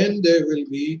force, then there will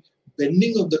be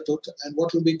bending of the tooth and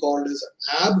what will be called as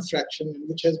abfraction,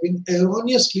 which has been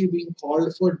erroneously being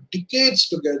called for decades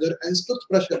together as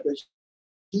toothbrush abrasion.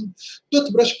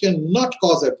 Toothbrush cannot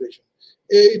cause abrasion.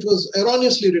 It was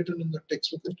erroneously written in the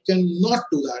textbook. It cannot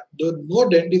do that. No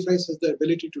dentifrice has the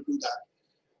ability to do that.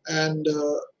 And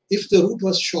if the root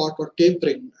was short or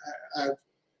tapering,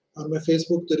 on my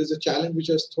Facebook, there is a challenge which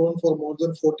has thrown for more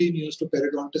than 14 years to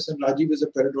periodontists, and Rajiv is a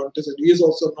periodontist, and he has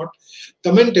also not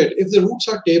commented. If the roots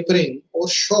are tapering or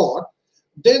short,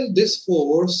 then this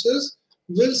forces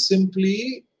will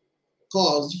simply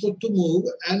cause it to move,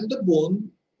 and the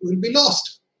bone will be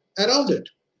lost around it.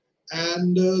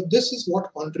 And this is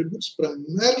what contributes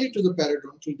primarily to the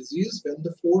periodontal disease, when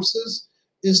the forces,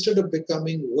 instead of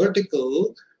becoming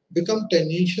vertical, become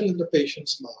tangential in the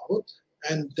patient's mouth,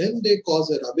 and then they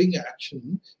cause a rubbing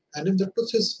action. And if the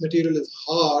tooth material is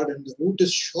hard and the root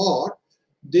is short,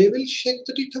 they will shake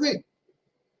the teeth away.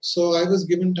 So I was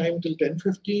given time till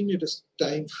 10:15. It is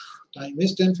time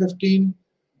is 10:15.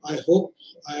 I hope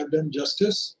I have done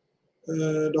justice.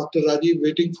 Dr. Rajiv,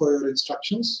 waiting for your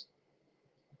instructions.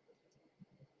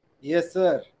 Yes,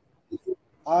 sir.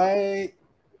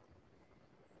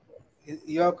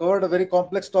 You have covered a very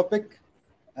complex topic,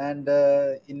 and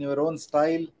in your own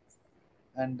style,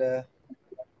 and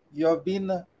you have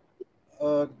been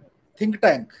a think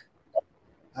tank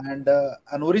and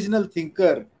an original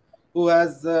thinker who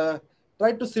has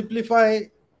tried to simplify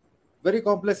very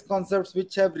complex concepts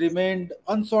which have remained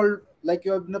unsolved, like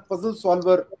you have been a puzzle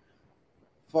solver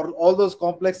for all those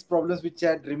complex problems which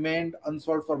had remained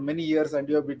unsolved for many years, and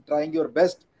you have been trying your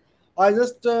best. I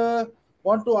just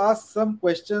want to ask some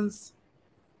questions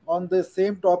on the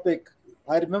same topic.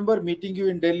 I remember meeting you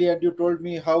in Delhi, and you told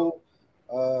me how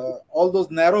all those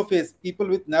narrow face people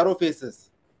with narrow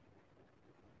faces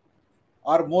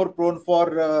are more prone for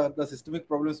the systemic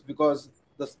problems because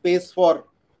the space for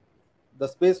the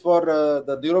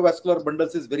neurovascular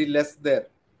bundles is very less there,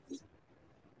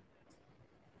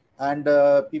 and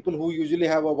people who usually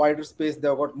have a wider space, they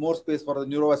have got more space for the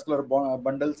neurovascular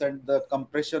bundles, and the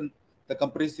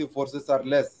compressive forces are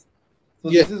less. So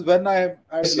Yes. this is when I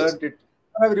Yes. learned it.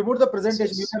 I have removed the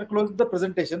presentation. Yes. We can close the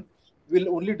presentation. We'll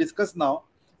only discuss now.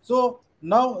 So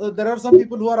now there are some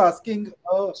people who are asking.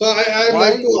 So I'd why?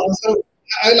 like to answer.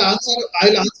 I'll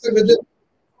answer with it.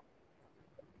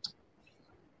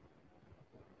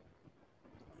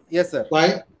 Yes, sir.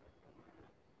 Why?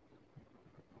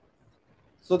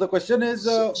 So the question is,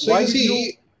 So why you did you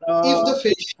see, if the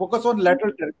patient, focus on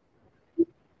lateral therapy?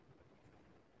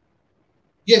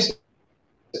 yes,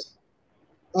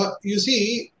 you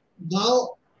see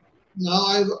now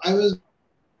I was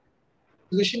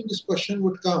wishing this question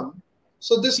would come.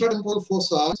 So this temporal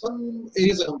fossa, some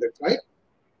areas around it, right?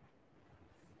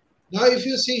 Now, if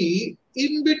you see,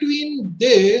 in between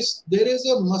this, there is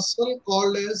a muscle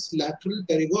called as lateral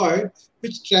pterygoid,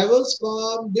 which travels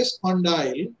from this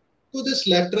condyle to this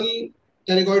lateral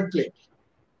pterygoid plate,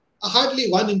 hardly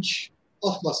 1 inch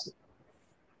of muscle.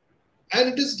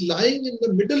 And it is lying in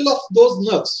the middle of those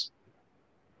nerves.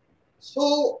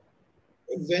 So,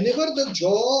 whenever the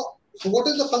jaw, so what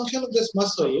is the function of this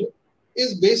muscle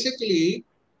is basically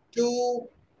to,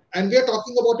 and we are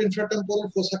talking about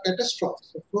infratemporal fossa catastrophe.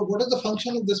 So what is the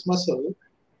function of this muscle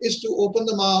is to open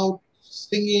the mouth,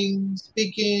 singing,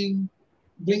 speaking,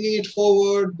 bringing it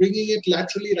forward, bringing it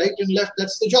laterally right and left.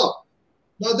 That's the job.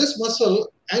 Now this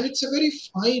muscle, and it's a very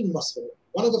fine muscle,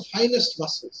 one of the finest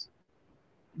muscles.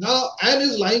 Now, and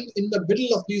is lying in the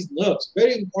middle of these nerves,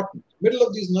 very important, middle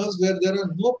of these nerves where there are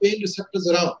no pain receptors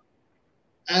around.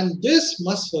 And this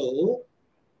muscle,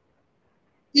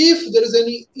 if there is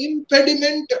any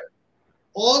impediment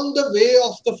on the way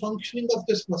of the functioning of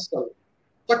this muscle,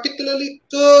 particularly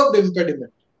curved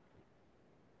impediment.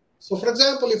 So, for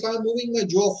example, if I am moving my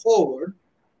jaw forward,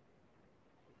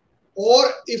 or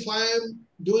if I am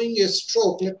doing a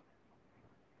stroke, let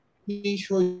me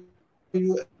show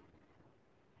you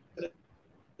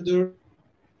another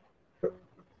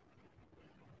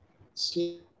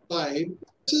slide.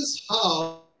 This is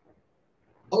how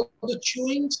the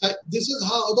chewing, this is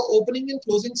how the opening and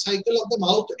closing cycle of the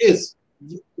mouth is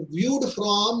viewed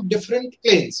from different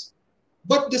planes.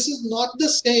 But this is not the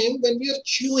same when we are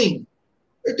chewing.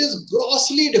 It is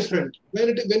grossly different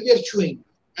when we are chewing.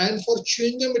 And for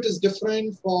chewing gum, it is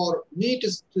different. For meat,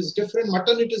 it is different.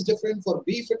 Mutton, it is different. For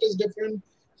beef, it is different.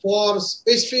 For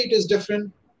pastry, it is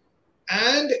different.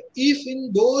 And if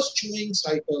in those chewing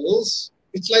cycles,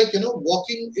 it's like,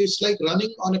 walking, it's like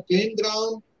running on a plain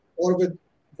ground or with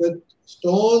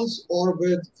stones or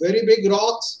with very big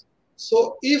rocks.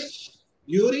 So if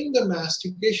during the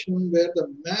mastication where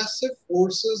the massive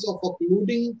forces of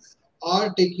occluding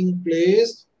are taking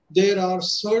place, there are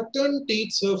certain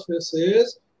teeth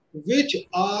surfaces which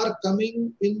are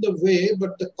coming in the way,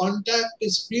 but the contact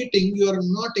is fleeting. You are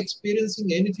not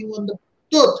experiencing anything on the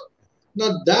tooth.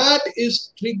 Now that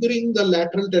is triggering the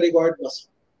lateral pterygoid muscle.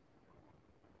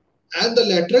 And the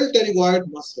lateral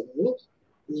pterygoid muscle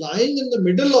lying in the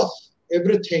middle of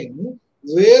everything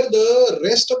where the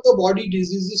rest of the body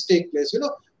diseases take place.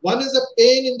 One is a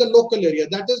pain in the local area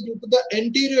that is due to the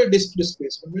anterior disc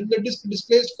displacement. When the disc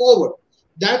displays forward,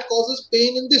 that causes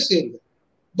pain in this area.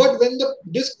 But when the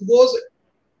disc goes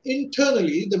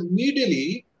internally, the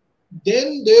medially,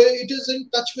 then it is in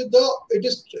touch with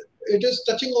it is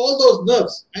touching all those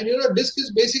nerves. And disc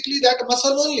is basically that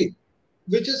muscle only,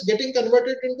 which is getting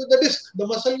converted into the disc. The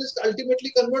muscle disc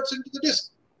ultimately converts into the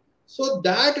disc. So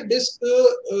that disc,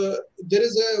 there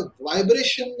is a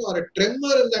vibration or a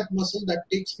tremor in that muscle that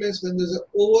takes place when there is an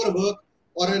overwork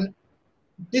or an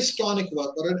dystonic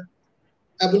work or an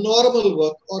abnormal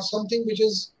work or something which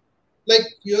is like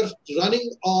you're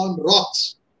running on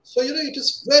rocks. So, it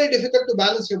is very difficult to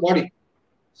balance your body.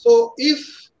 So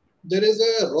if there is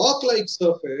a rock-like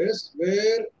surface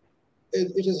where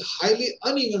it is highly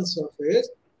uneven surface,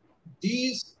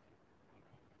 these,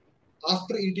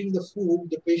 after eating the food,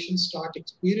 the patients start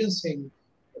experiencing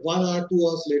 1 or 2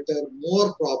 hours later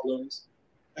more problems.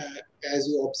 As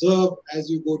you observe, as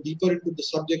you go deeper into the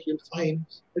subject, you'll find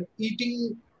that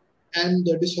eating and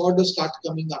the disorders start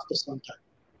coming after some time.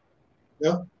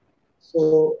 Yeah.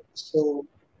 So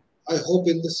I hope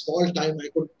in this small time I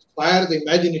could fire the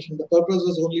imagination. The purpose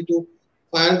was only to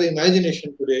fire the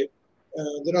imagination today.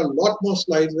 There are a lot more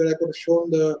slides where I could have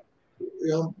shown a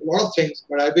lot of things,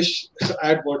 but I wish I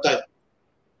had more time.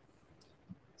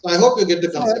 So I hope you get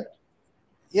the concept.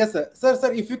 Yes, sir.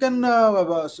 Sir, if you can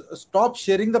stop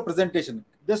sharing the presentation,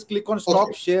 just click on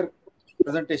stop share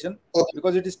presentation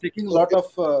because it is taking a lot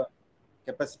of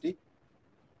capacity.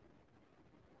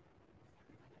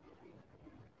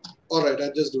 All right,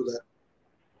 I'll just do that.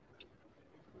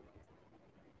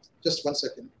 Just 1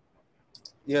 second.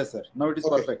 Yes, sir. Now it is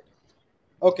perfect.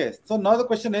 Okay, so now the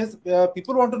question is,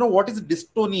 people want to know what is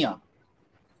dystonia.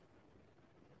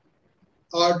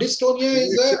 Dystonia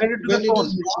is it's related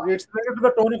to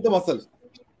the tone of the muscle.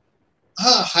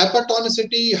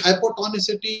 Hypertonicity,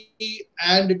 hypotonicity,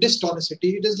 and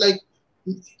dystonicity. It is like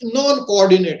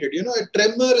non-coordinated. A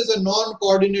tremor is a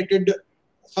non-coordinated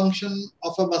function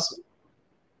of a muscle.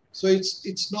 So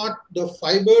it's not the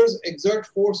fibers exert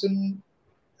force in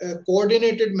a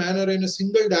coordinated manner in a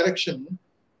single direction.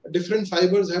 Different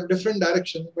fibers have different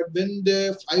directions, but when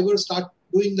the fibers start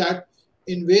doing that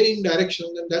in varying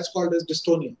directions, then that's called as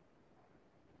dystonia.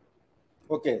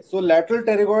 Okay, so lateral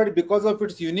pterygoid, because of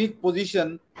its unique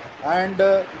position and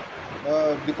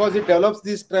because it develops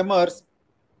these tremors,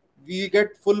 we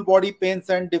get full body pains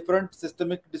and different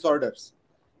systemic disorders.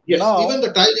 Yes, now, even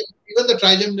the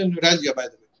trigeminal neuralgia, by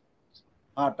the way.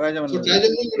 Trigeminal so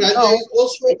trigeminal neuralgia is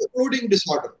also an occluding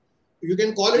disorder. You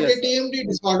can call it a TMD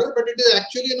disorder, but it is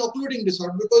actually an occluding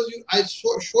disorder because I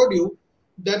showed you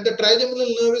that the trigeminal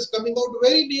nerve is coming out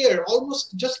very near,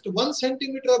 almost just 1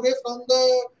 centimeter away from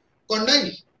the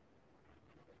condyle.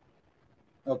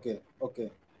 Okay.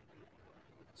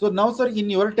 So now, sir,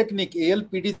 in your technique,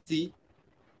 ALPDC,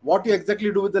 what you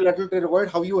exactly do with the lateral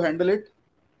pterygoid, how you handle it?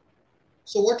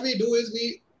 So what we do is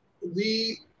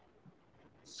we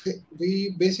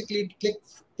basically click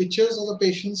pictures of the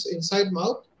patient's inside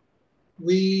mouth.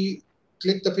 We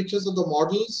click the pictures of the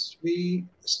models. We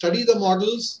study the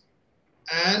models,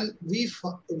 and we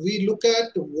look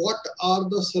at what are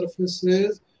the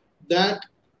surfaces that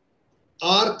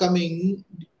are coming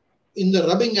in the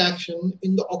rubbing action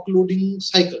in the occluding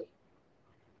cycle.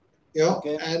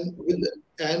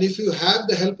 And if you have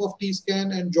the help of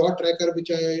T-scan and jaw tracker,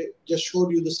 which I just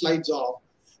showed you the slides of,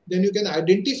 then you can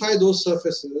identify those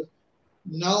surfaces.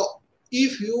 Now,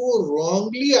 if you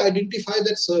wrongly identify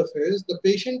that surface, the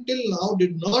patient till now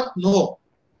did not know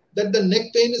that the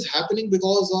neck pain is happening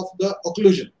because of the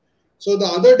occlusion. So the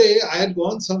other day I had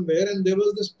gone somewhere and there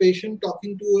was this patient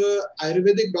talking to an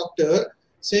Ayurvedic doctor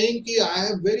saying that I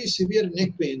have very severe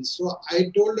neck pain. So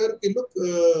I told her, look,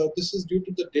 this is due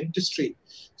to the dentistry.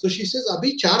 So she says,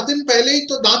 abhi 4 दिन पहले ही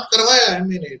तो दांत करवाया है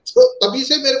मैंने, तो तभी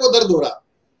से मेरे को दर्द हो रहा.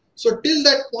 So till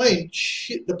that point,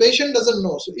 the patient doesn't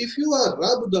know. So if you are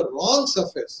rubbed the wrong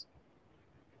surface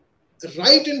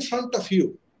right in front of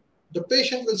you, the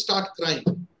patient will start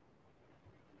crying.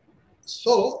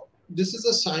 So this is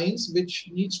a science which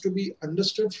needs to be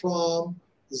understood from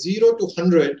 0 to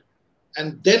 100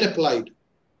 and then applied.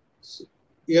 So,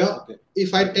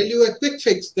 if I tell you a quick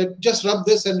fix that just rub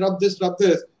this and rub this,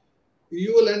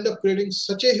 you will end up creating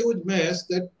such a huge mess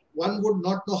that one would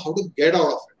not know how to get out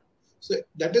of it. So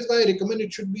that is why I recommend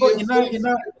it should be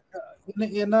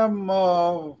in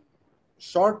a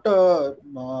short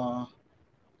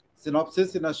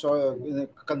synopsis, in a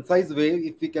concise way,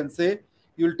 if we can say,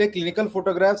 you will take clinical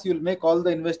photographs, you will make all the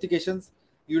investigations,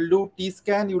 you will do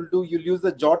T-scan, you'll use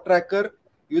the jaw tracker,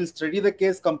 you will study the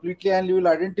case completely, and you will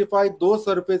identify those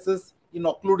surfaces in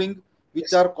occluding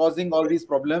which are causing all these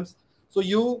problems. So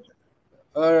you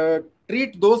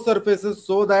treat those surfaces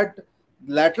so that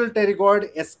lateral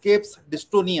pterygoid escapes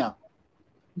dystonia.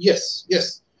 Yes.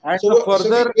 And so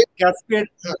further cascade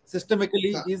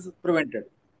systemically is prevented.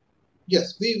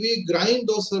 Yes, we grind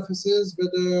those surfaces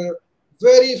with a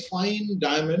very fine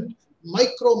diamond.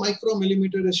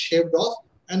 Micromillimeter is shaved off,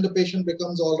 and the patient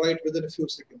becomes all right within a few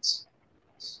seconds.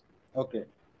 Okay.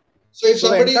 So if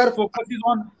somebody,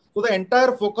 the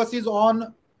entire focus is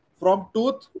on from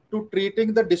tooth to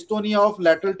treating the dystonia of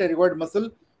lateral pterygoid muscle,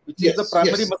 which is the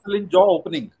primary muscle in jaw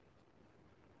opening.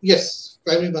 Yes,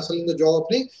 primary muscle in the jaw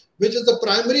opening, which is the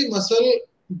primary muscle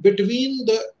between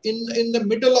in the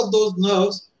middle of those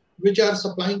nerves which are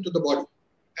supplying to the body,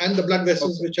 and the blood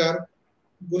vessels which are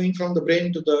going from the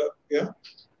brain to the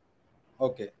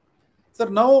Okay. Sir,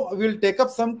 now we'll take up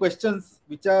some questions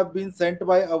which have been sent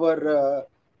by our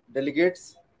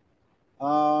delegates.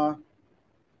 For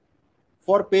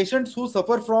patients who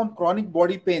suffer from chronic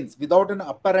body pains without an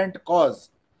apparent cause,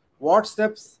 what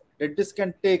steps dentists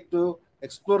can take to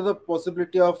explore the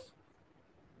possibility of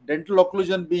dental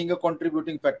occlusion being a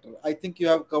contributing factor? I think you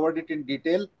have covered it in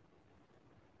detail.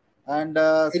 And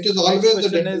It is next always the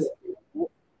question dental. is,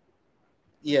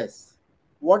 yes,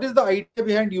 what is the idea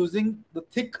behind using the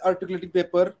thick articulating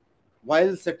paper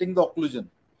while setting the occlusion?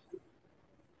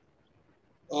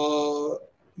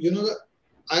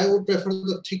 I would prefer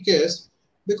the thickest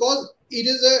because it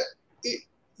is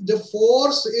the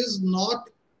force is not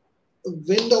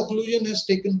when the occlusion has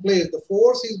taken place. The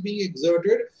force is being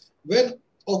exerted when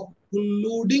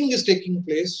occluding is taking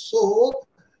place. So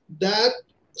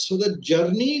the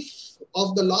journey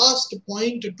of the last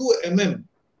 0.2 mm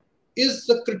is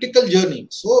the critical journey.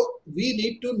 So we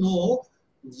need to know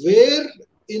where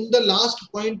in the last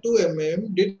 0.2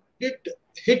 mm did it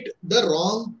hit the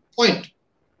wrong point.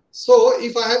 So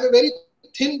if I have a very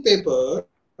thin paper,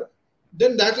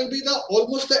 then that will be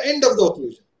almost the end of the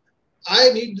occlusion. I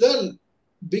need the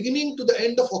beginning to the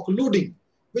end of occluding,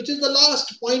 which is the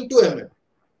last 0.2 mm.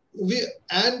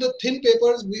 And the thin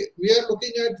papers, we are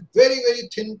looking at very, very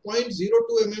thin 0.02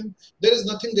 mm. There is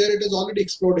nothing there. It is already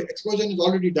exploded. Explosion is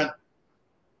already done.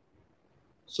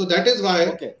 So that is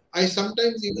why I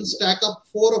sometimes even stack up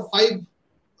 4 or 5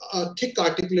 thick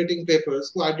articulating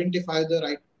papers to identify the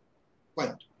right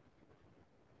point.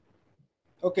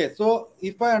 Okay, so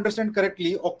if I understand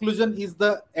correctly, occlusion is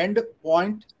the end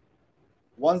point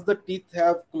once the teeth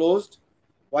have closed,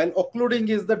 while occluding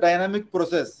is the dynamic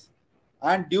process.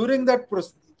 And during that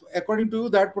process, according to you,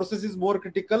 that process is more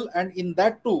critical. And in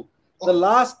that too, the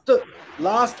last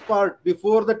part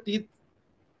before the teeth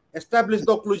establish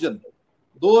the occlusion,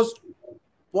 those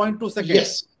 0.2 seconds.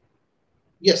 Yes.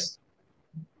 Yes.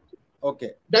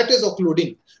 Okay. That is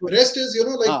occluding. Rest is,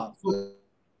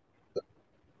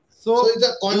 so it's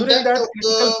a contact of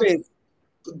the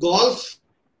golf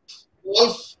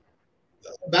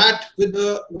bat with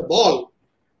the ball.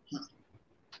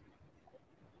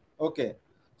 Okay.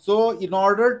 So in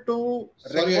order to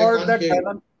record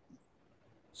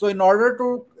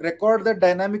that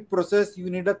dynamic process,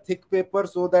 you need a thick paper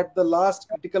so that the last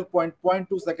critical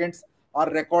 0.2 seconds are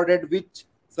recorded, which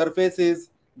surface is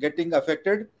getting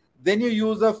affected. Then you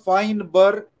use a fine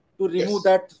burr to remove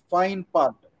that fine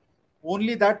part.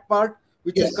 Only that part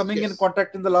which is coming in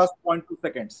contact in the last 0.2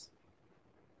 seconds.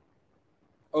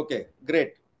 Okay,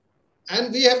 great.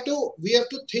 And we have to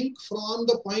think from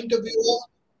the point of view of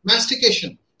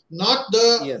mastication, not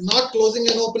closing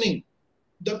and opening.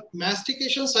 The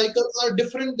mastication cycles are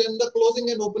different than the closing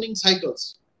and opening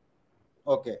cycles.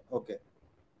 Okay.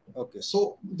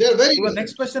 So they're very different. The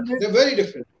next question is, they're very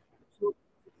different.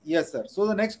 Yes, sir. So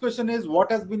the next question is,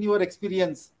 what has been your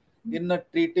experience in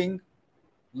treating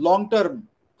long-term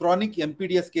chronic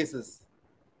MPDS cases?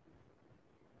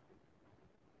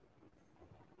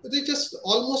 They just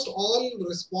almost all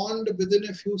respond within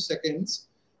a few seconds.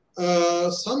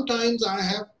 Sometimes I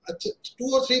have 2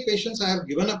 or 3 patients I have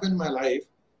given up in my life,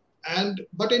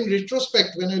 but in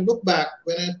retrospect, when I look back,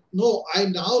 I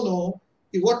now know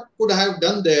what could I have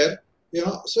done there.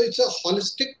 So it's a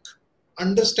holistic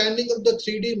understanding of the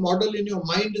 3D model in your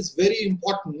mind is very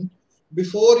important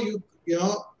before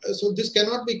so this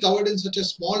cannot be covered in such a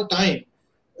small time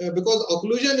because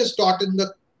occlusion is taught in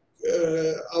the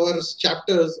our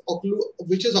chapters,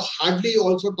 which is hardly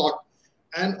also taught,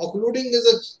 and occluding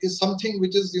is something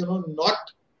which is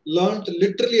not learned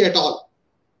literally at all.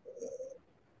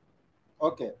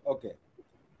 Okay.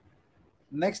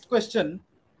 Next question.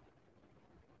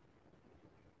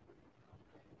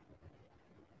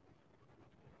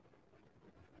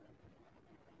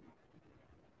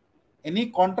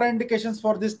 Any contraindications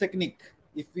for this technique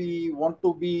if we want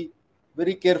to be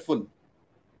very careful?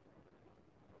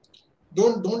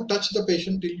 Don't touch the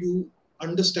patient till you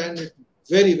understand it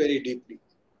very, very deeply.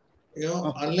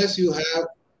 Unless you have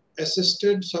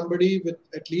assisted somebody with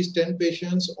at least 10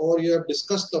 patients or you have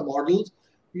discussed the models,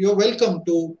 you're welcome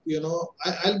to,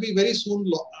 I'll be very soon,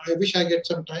 I wish I get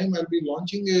some time, I'll be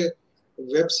launching a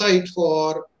website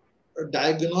for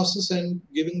diagnosis and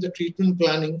giving the treatment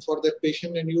planning for that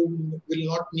patient, and you will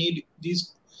not need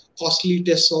these costly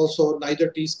tests also, neither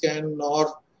T-scan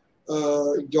nor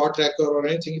jaw tracker or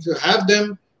anything. If you have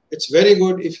them, it's very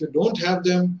good. If you don't have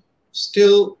them,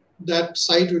 still that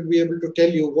site will be able to tell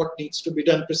you what needs to be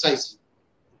done precisely,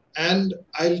 and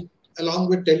I'll along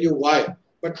with tell you why.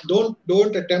 But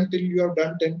don't attempt till you have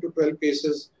done 10 to 12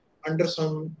 cases under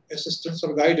some assistance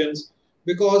or guidance,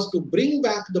 because to bring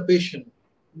back the patient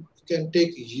can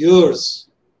take years.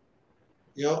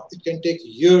 It can take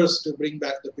years to bring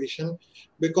back the patient,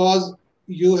 because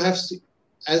you have,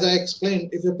 as I explained,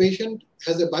 if a patient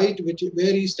has a bite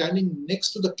where he's standing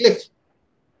next to the cliff,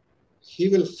 he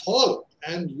will fall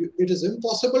and it is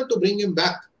impossible to bring him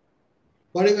back.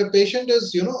 But if a patient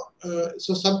is,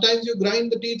 so sometimes you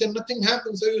grind the teeth and nothing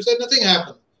happens, so you say nothing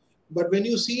happened. But when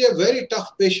you see a very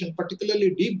tough patient, particularly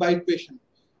deep bite patient,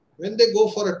 when they go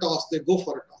for a toss, they go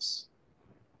for a toss.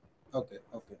 Okay.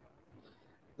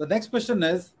 The next question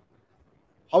is,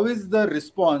 how is the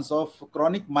response of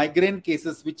chronic migraine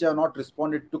cases which have not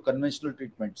responded to conventional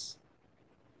treatments?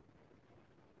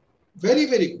 Very,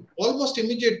 very good. Almost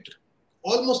immediate.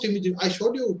 I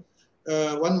showed you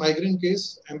one migraine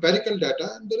case, empirical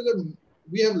data, and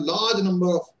we have large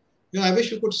number of, I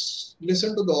wish you could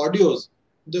listen to the audios.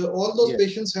 All those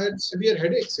patients had severe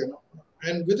headaches,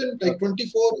 and within like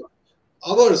 24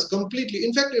 hours completely.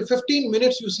 In fact, in 15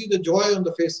 minutes, you see the joy on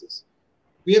the faces.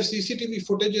 We have CCTV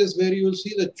footages where you will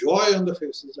see the joy on the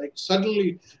faces, like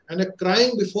suddenly, and a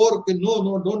crying before, okay,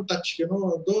 no, don't touch,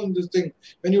 don't this thing.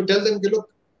 When you tell them, okay, look,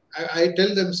 I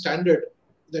tell them standard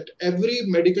that every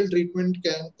medical treatment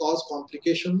can cause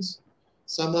complications.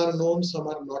 Some are known, some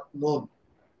are not known.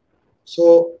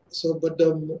 So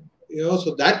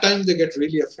that time they get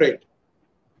really afraid,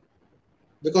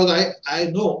 because I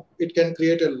know it can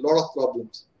create a lot of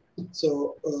problems.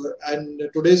 So and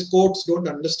today's courts don't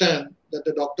understand that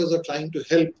the doctors are trying to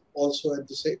help also at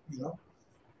the same,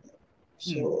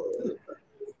 So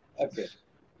okay.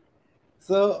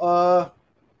 So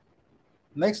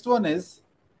next one is,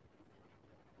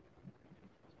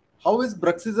 how is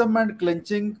bruxism and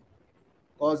clenching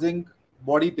causing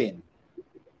body pain?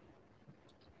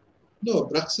 No,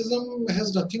 bruxism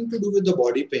has nothing to do with the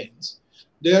body pains.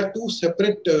 They are two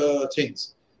separate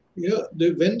things.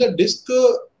 When the disc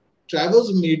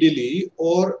travels medially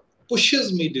or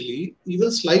pushes medially,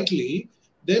 even slightly,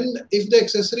 then if the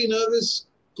accessory nerve is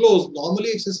closed,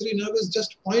 normally accessory nerve is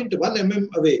just 0.1 mm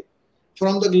away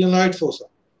from the glenoid fossa.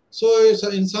 So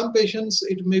in some patients,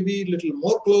 it may be a little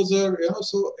more closer,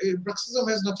 so bruxism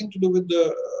has nothing to do with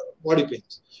the body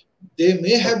pains. They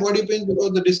may have body pains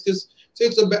because the disc is, so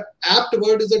it's the apt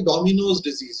word is a dominoes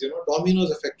disease,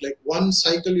 dominoes effect, like one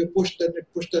cycle you pushed, then it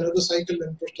pushed another cycle,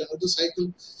 then pushed another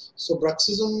cycle. So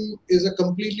bruxism is a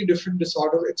completely different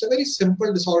disorder. It's a very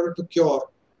simple disorder to cure.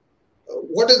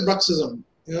 What is bruxism?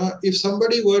 If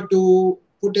somebody were to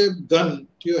put a gun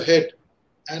to your head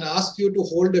and ask you to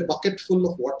hold a bucket full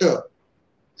of water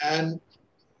and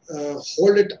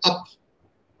hold it up,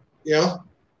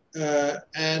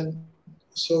 and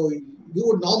so you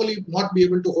would normally not be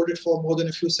able to hold it for more than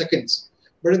a few seconds.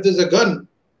 But if there's a gun,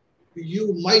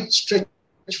 you might stretch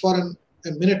for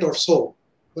a minute or so.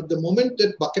 But the moment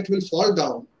that bucket will fall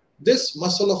down, this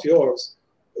muscle of yours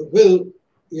will,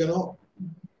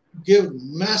 give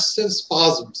massive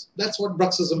spasms. That's what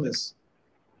bruxism is.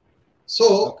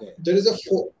 So there's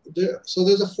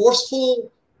a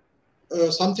forceful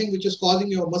something which is causing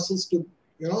your muscles to,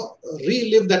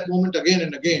 relive that moment again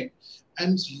and again.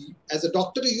 And as a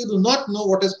doctor, you do not know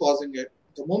what is causing it.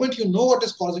 The moment you know what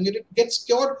is causing it, it gets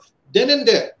cured then and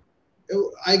there.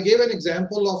 I gave an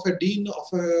example of a dean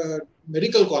of a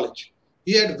medical college.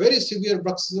 He had very severe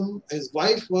bruxism. His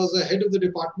wife was the head of the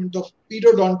department of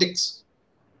pedodontics.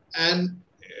 And,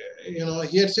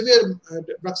 he had severe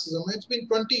bruxism. It's been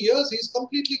 20 years. He's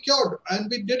completely cured. And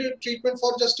we did a treatment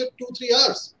for just 2-3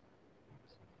 hours.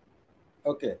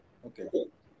 Okay.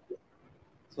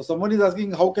 So someone is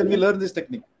asking, how can we learn this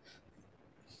technique?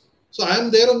 So I am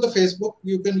there on the Facebook.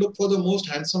 You can look for the most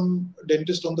handsome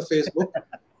dentist on the Facebook.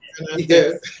 And I'm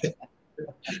there.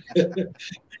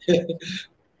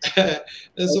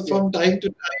 So from time to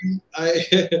time,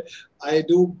 I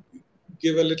do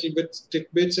give a little bit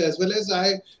tidbits, as well as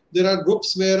there are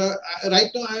groups where right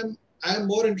now I am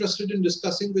more interested in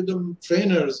discussing with the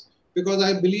trainers, because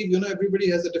I believe everybody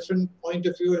has a different point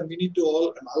of view and we need to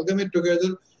all amalgamate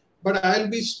together. But I'll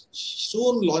be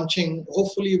soon launching,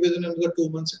 hopefully within another 2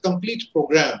 months, a complete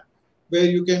program where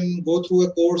you can go through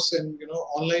a course and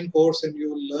online course, and you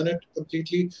will learn it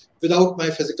completely without my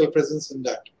physical presence in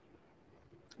that.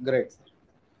 Great.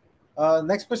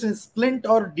 Next question is splint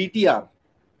or DTR?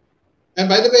 And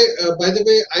by the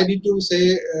way, I need to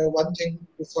say one thing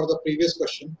for the previous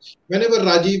question. Whenever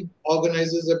Rajiv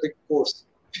organizes a big course,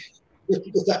 we'll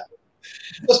do that.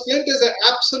 The splint is an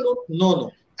absolute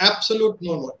no-no. Absolute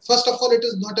no-no. First of all, it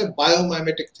is not a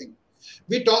biomimetic thing.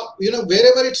 We talk,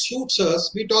 wherever it suits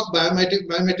us, we talk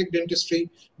biomimetic dentistry.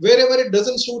 Wherever it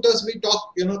doesn't suit us, we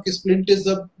talk, splint is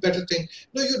the better thing.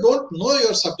 No, you don't know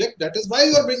your subject. That is why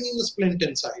you are bringing the splint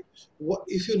inside.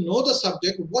 If you know the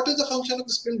subject, what is the function of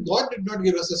the splint? God did not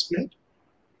give us a splint.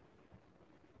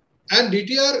 And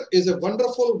DTR is a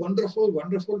wonderful, wonderful,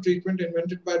 wonderful treatment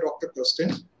invented by Dr.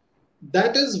 Kirsten.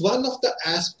 That is one of the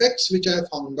aspects which I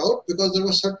found out, because there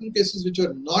were certain cases which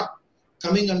were not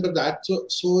coming under that.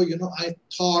 So I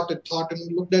thought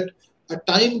and looked at a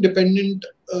time-dependent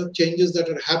changes that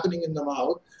are happening in the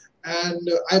mouth, and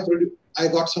I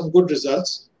got some good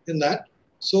results in that.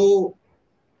 So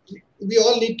we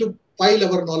all need to pile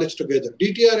our knowledge together.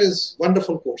 DTR is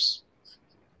wonderful course.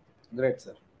 Great,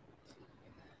 sir.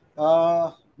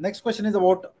 Next question is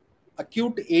about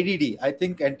acute ADD. I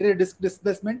think anterior disc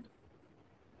displacement.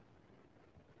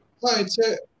 It's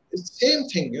the same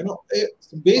thing. The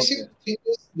basic thing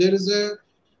is there is a,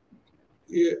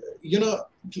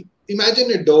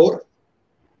 imagine a door,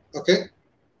 okay,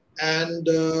 and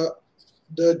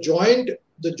the joint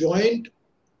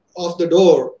of the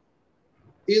door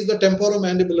is the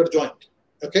temporomandibular joint,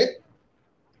 okay,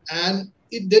 and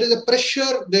if there is a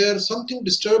pressure there, something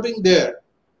disturbing there.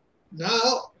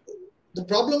 Now the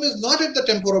problem is not at the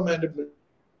temporomandibular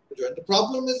joint. The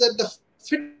problem is at the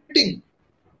fitting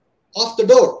of the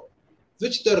door,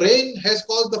 which the rain has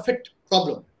caused the fit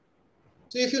problem.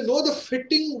 So if you know the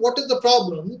fitting, what is the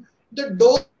problem? The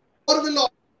door will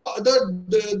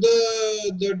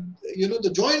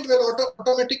the joint will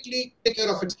automatically take care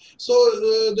of it. So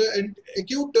the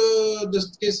acute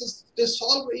this cases, they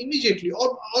solve immediately.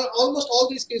 Almost all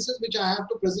these cases which I have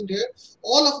to present here,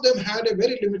 all of them had a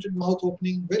very limited mouth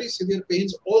opening, very severe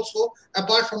pains also,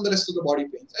 apart from the rest of the body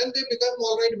pains, and they become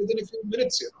all right within a few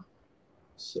minutes.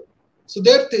 So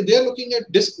they're looking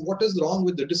at disc. What is wrong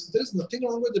with the disc? There is nothing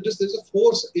wrong with the disc. There is a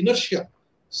force, inertia.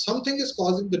 Something is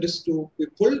causing the disc to be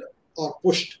pulled or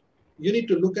pushed. You need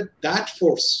to look at that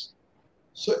force.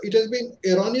 So it has been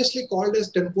erroneously called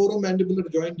as temporomandibular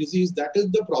joint disease. That is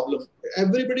the problem.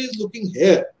 Everybody is looking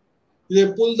here.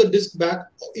 They pull the disc back.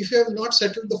 If you have not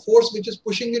settled the force which is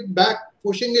pushing it back,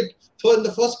 pushing it in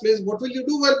the first place, what will you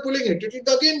do while pulling it? It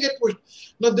will again get pushed.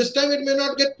 Now this time it may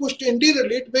not get pushed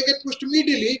anteriorly, it may get pushed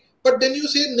medially, but then you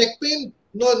say neck pain,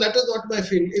 no, that is not my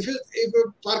field. If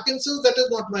Parkinson's, that is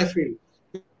not my field.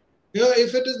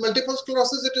 If it is multiple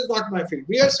sclerosis, it is not my field.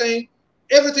 We are saying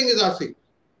everything is our field.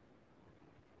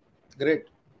 Great.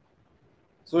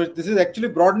 So this is actually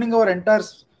broadening our entire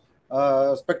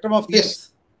spectrum of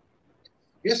things.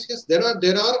 Yes. There are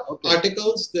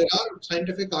articles, there are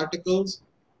scientific articles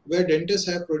where dentists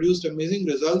have produced amazing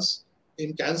results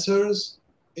in cancers.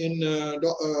 In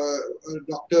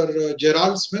Dr.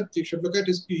 Gerald Smith, you should look at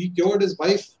he cured his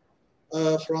wife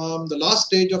from the last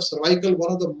stage of cervical,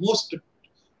 one of the most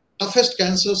toughest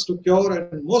cancers to cure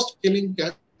and most killing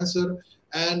cancer,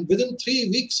 and within 3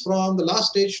 weeks from the last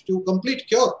stage to complete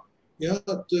cure. He was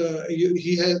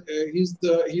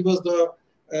the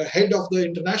head of the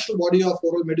international body of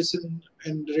oral medicine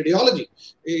and radiology.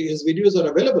 His videos are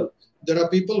available. There are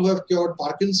people who have cured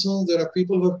Parkinson's. There are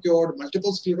people who have cured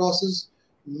multiple sclerosis.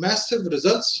 Massive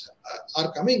results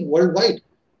are coming worldwide.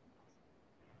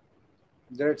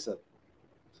 Great, sir.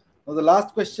 Now the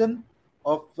last question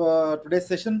of today's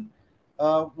session.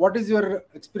 What is your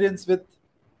experience with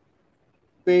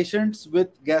patients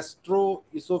with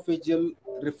gastroesophageal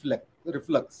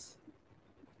reflux?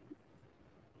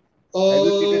 Have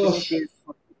you treated any case?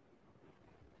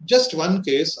 Just one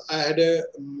case. I had a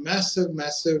massive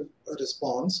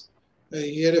response.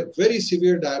 He had a very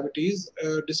severe diabetes.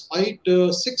 Despite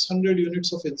 600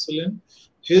 units of insulin,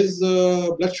 his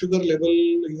blood sugar level,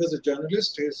 he was a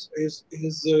journalist, his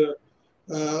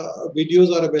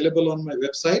videos are available on my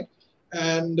website.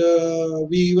 And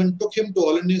we even took him to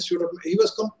All India Institute. He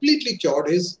was completely cured.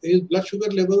 His blood sugar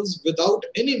levels without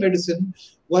any medicine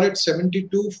were at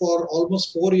 72 for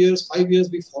almost 4 years, 5 years.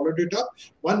 We followed it up.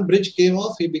 One bridge came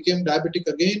off. He became diabetic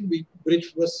again.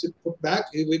 Bridge was put back.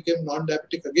 He became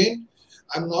non-diabetic again.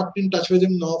 I'm not in touch with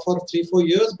him now for 3-4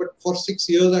 years, but for 6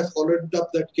 years I followed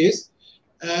up that case.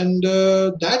 And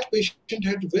that patient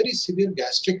had very severe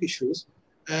gastric issues,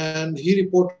 and he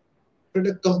reported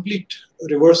a complete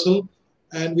reversal.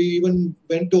 And we even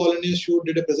went to All India Institute,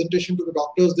 did a presentation to the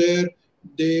doctors there.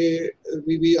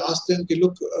 We asked them,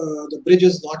 look, the bridge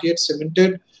is not yet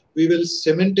cemented. We will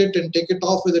cement it and take it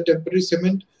off with a temporary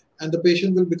cement, and the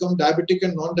patient will become diabetic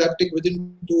and non-diabetic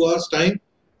within 2 hours' time.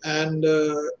 And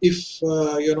if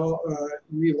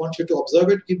we want you to observe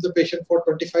it, keep the patient for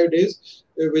 25 days,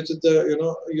 which is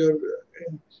your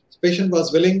patient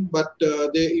was willing, but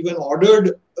they even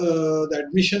ordered the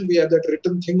admission. We have that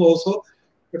written thing also,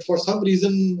 but for some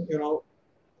reason,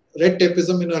 red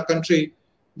tapeism in our country,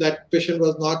 that patient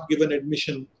was not given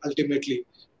admission ultimately,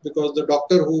 because the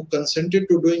doctor who consented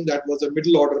to doing that was a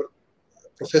middle order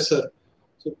professor.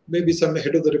 So maybe some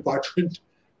head of the department,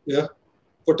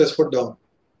 put his foot down.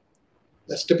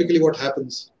 That's typically what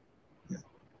happens.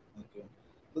 Okay.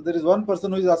 So there is one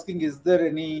person who is asking, is there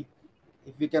any,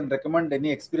 if we can recommend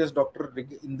any experienced doctor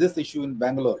in this issue in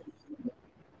Bangalore?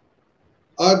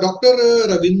 Dr.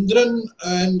 Ravindran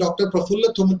and Dr.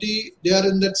 Prafulla Thumati, they are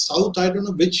in that south. I don't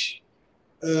know which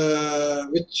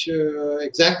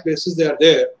exact places they are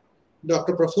there.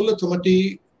 Dr. Prafulla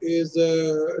Thumati is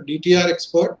a DTR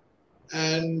expert,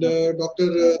 and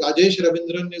Dr. Rajesh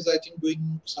Ravindran is, I think,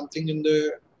 doing something in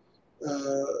the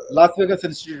Las Vegas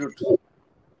Institute.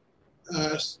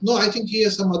 No, I think he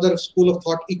has some other school of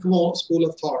thought, ICMO school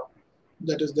of thought,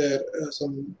 that is there.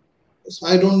 So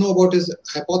I don't know about his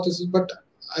hypothesis, but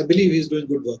I believe he's doing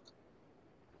good work.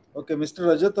 Okay, Mr.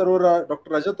 Rajat Arora,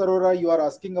 Dr. Rajat Arora, you are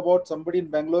asking about somebody in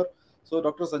Bangalore. So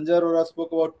Dr. Sanjay Arora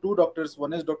spoke about two doctors.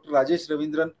 One is Dr. Rajesh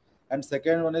Ravindran and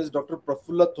second one is Dr.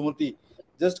 Prafulla Thumati.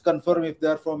 Just confirm if they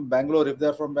are from Bangalore. If they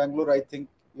are from Bangalore, I think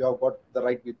you have got the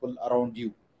right people around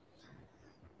you.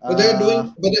 But they're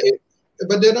doing,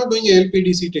 but they're not doing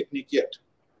ALPDC technique yet.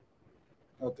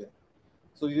 Okay.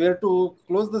 So we are to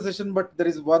close the session, but there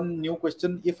is one new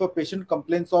question. If a patient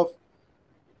complains of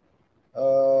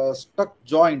stuck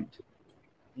joint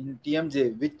in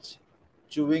TMJ, which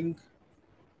chewing?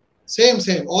 Same.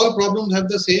 All problems have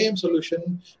the same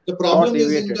solution. The problem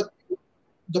is in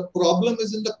the problem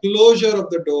is in the closure of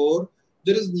the door.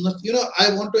 There is not,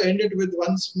 I want to end it with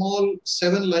one small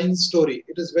 7-line story.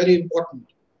 It is very important.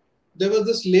 There was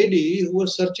this lady who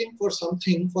was searching for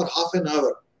something for half an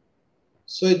hour.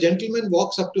 So a gentleman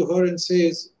walks up to her and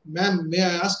says, "Ma'am, may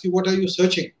I ask you, what are you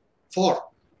searching for?"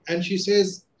 And she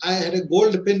says, "I had a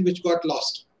gold pin which got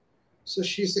lost." So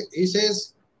he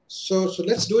says, so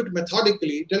let's do it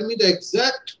methodically. Tell me the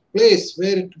exact place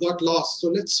where it got lost. So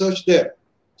let's search there.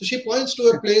 So she points to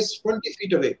a place 20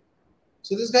 feet away.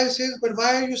 So this guy says, "But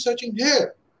why are you searching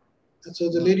here?" And so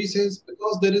the lady says,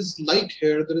 "Because there is light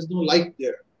here, there is no light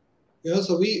there."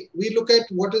 So we look at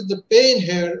what is the pain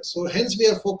here, so hence we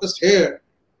are focused here,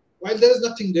 while there is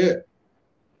nothing there.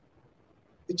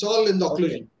 It's all in the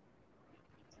occlusion.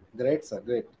 Great, sir,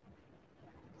 great.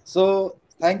 So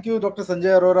thank you, Dr.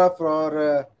 Sanjay Arora,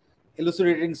 for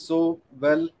elucidating so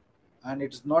well. And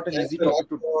it's not an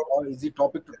easy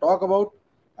topic to talk about.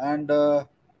 And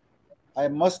I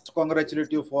must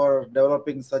congratulate you for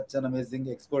developing such an amazing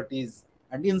expertise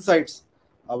and insights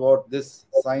about this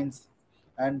science.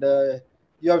 And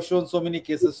you have shown so many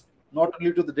cases, not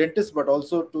only to the dentist, but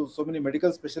also to so many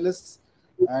medical specialists.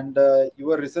 And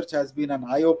your research has been an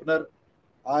eye-opener.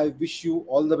 I wish you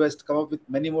all the best. Come up with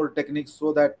many more techniques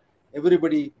so that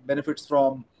everybody benefits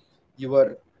from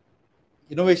your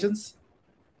innovations.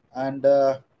 And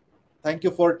thank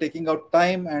you for taking out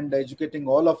time and educating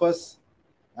all of us.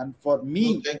 And for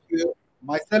me,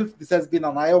 myself, this has been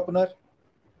an eye-opener.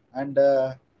 And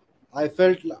I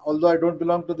felt, although I don't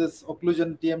belong to this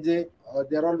occlusion TMJ,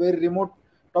 they are all very remote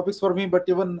topics for me, but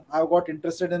even I got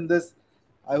interested in this.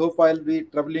 I hope I'll be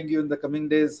troubling you in the coming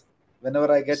days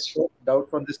whenever I get doubt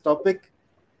from this topic.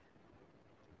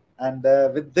 And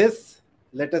with this,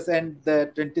 let us end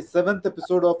the 27th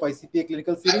episode of ICPA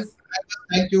Clinical Series.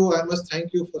 I must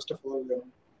thank you first of all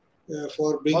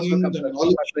for bringing the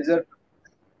knowledge. My pleasure.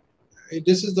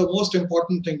 This is the most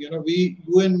important thing.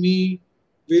 You and me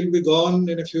will be gone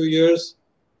in a few years,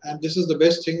 and this is the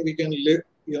best thing we can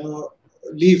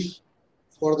leave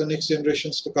for the next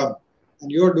generations to come.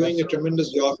 And you are doing a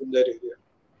tremendous job in that area.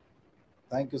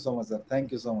 Thank you so much, sir.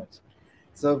 Thank you so much.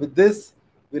 So with this,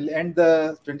 we'll end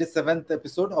the 27th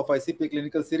episode of ICPA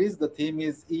Clinical Series. The theme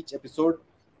is each episode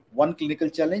one clinical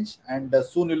challenge, and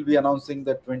soon we'll be announcing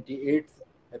the 28th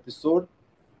episode.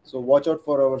 So watch out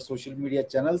for our social media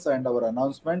channels and our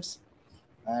announcements.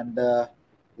 And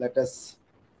let us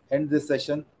end this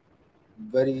session.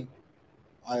 Very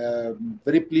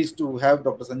pleased to have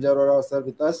Dr. Sanjay Arora sir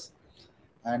with us.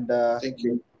 And thank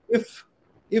you. If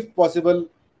possible,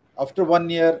 after 1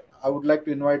 year, I would like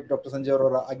to invite Dr. Sanjay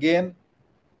Arora again,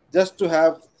 just to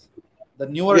have the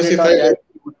newer data.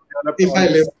 If I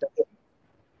live.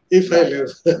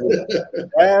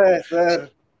 Yes, sir.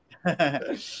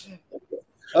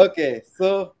 Okay,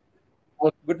 so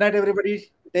good night,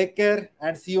 everybody. Take care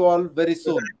and see you all very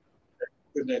soon.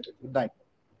 Good night. Good night.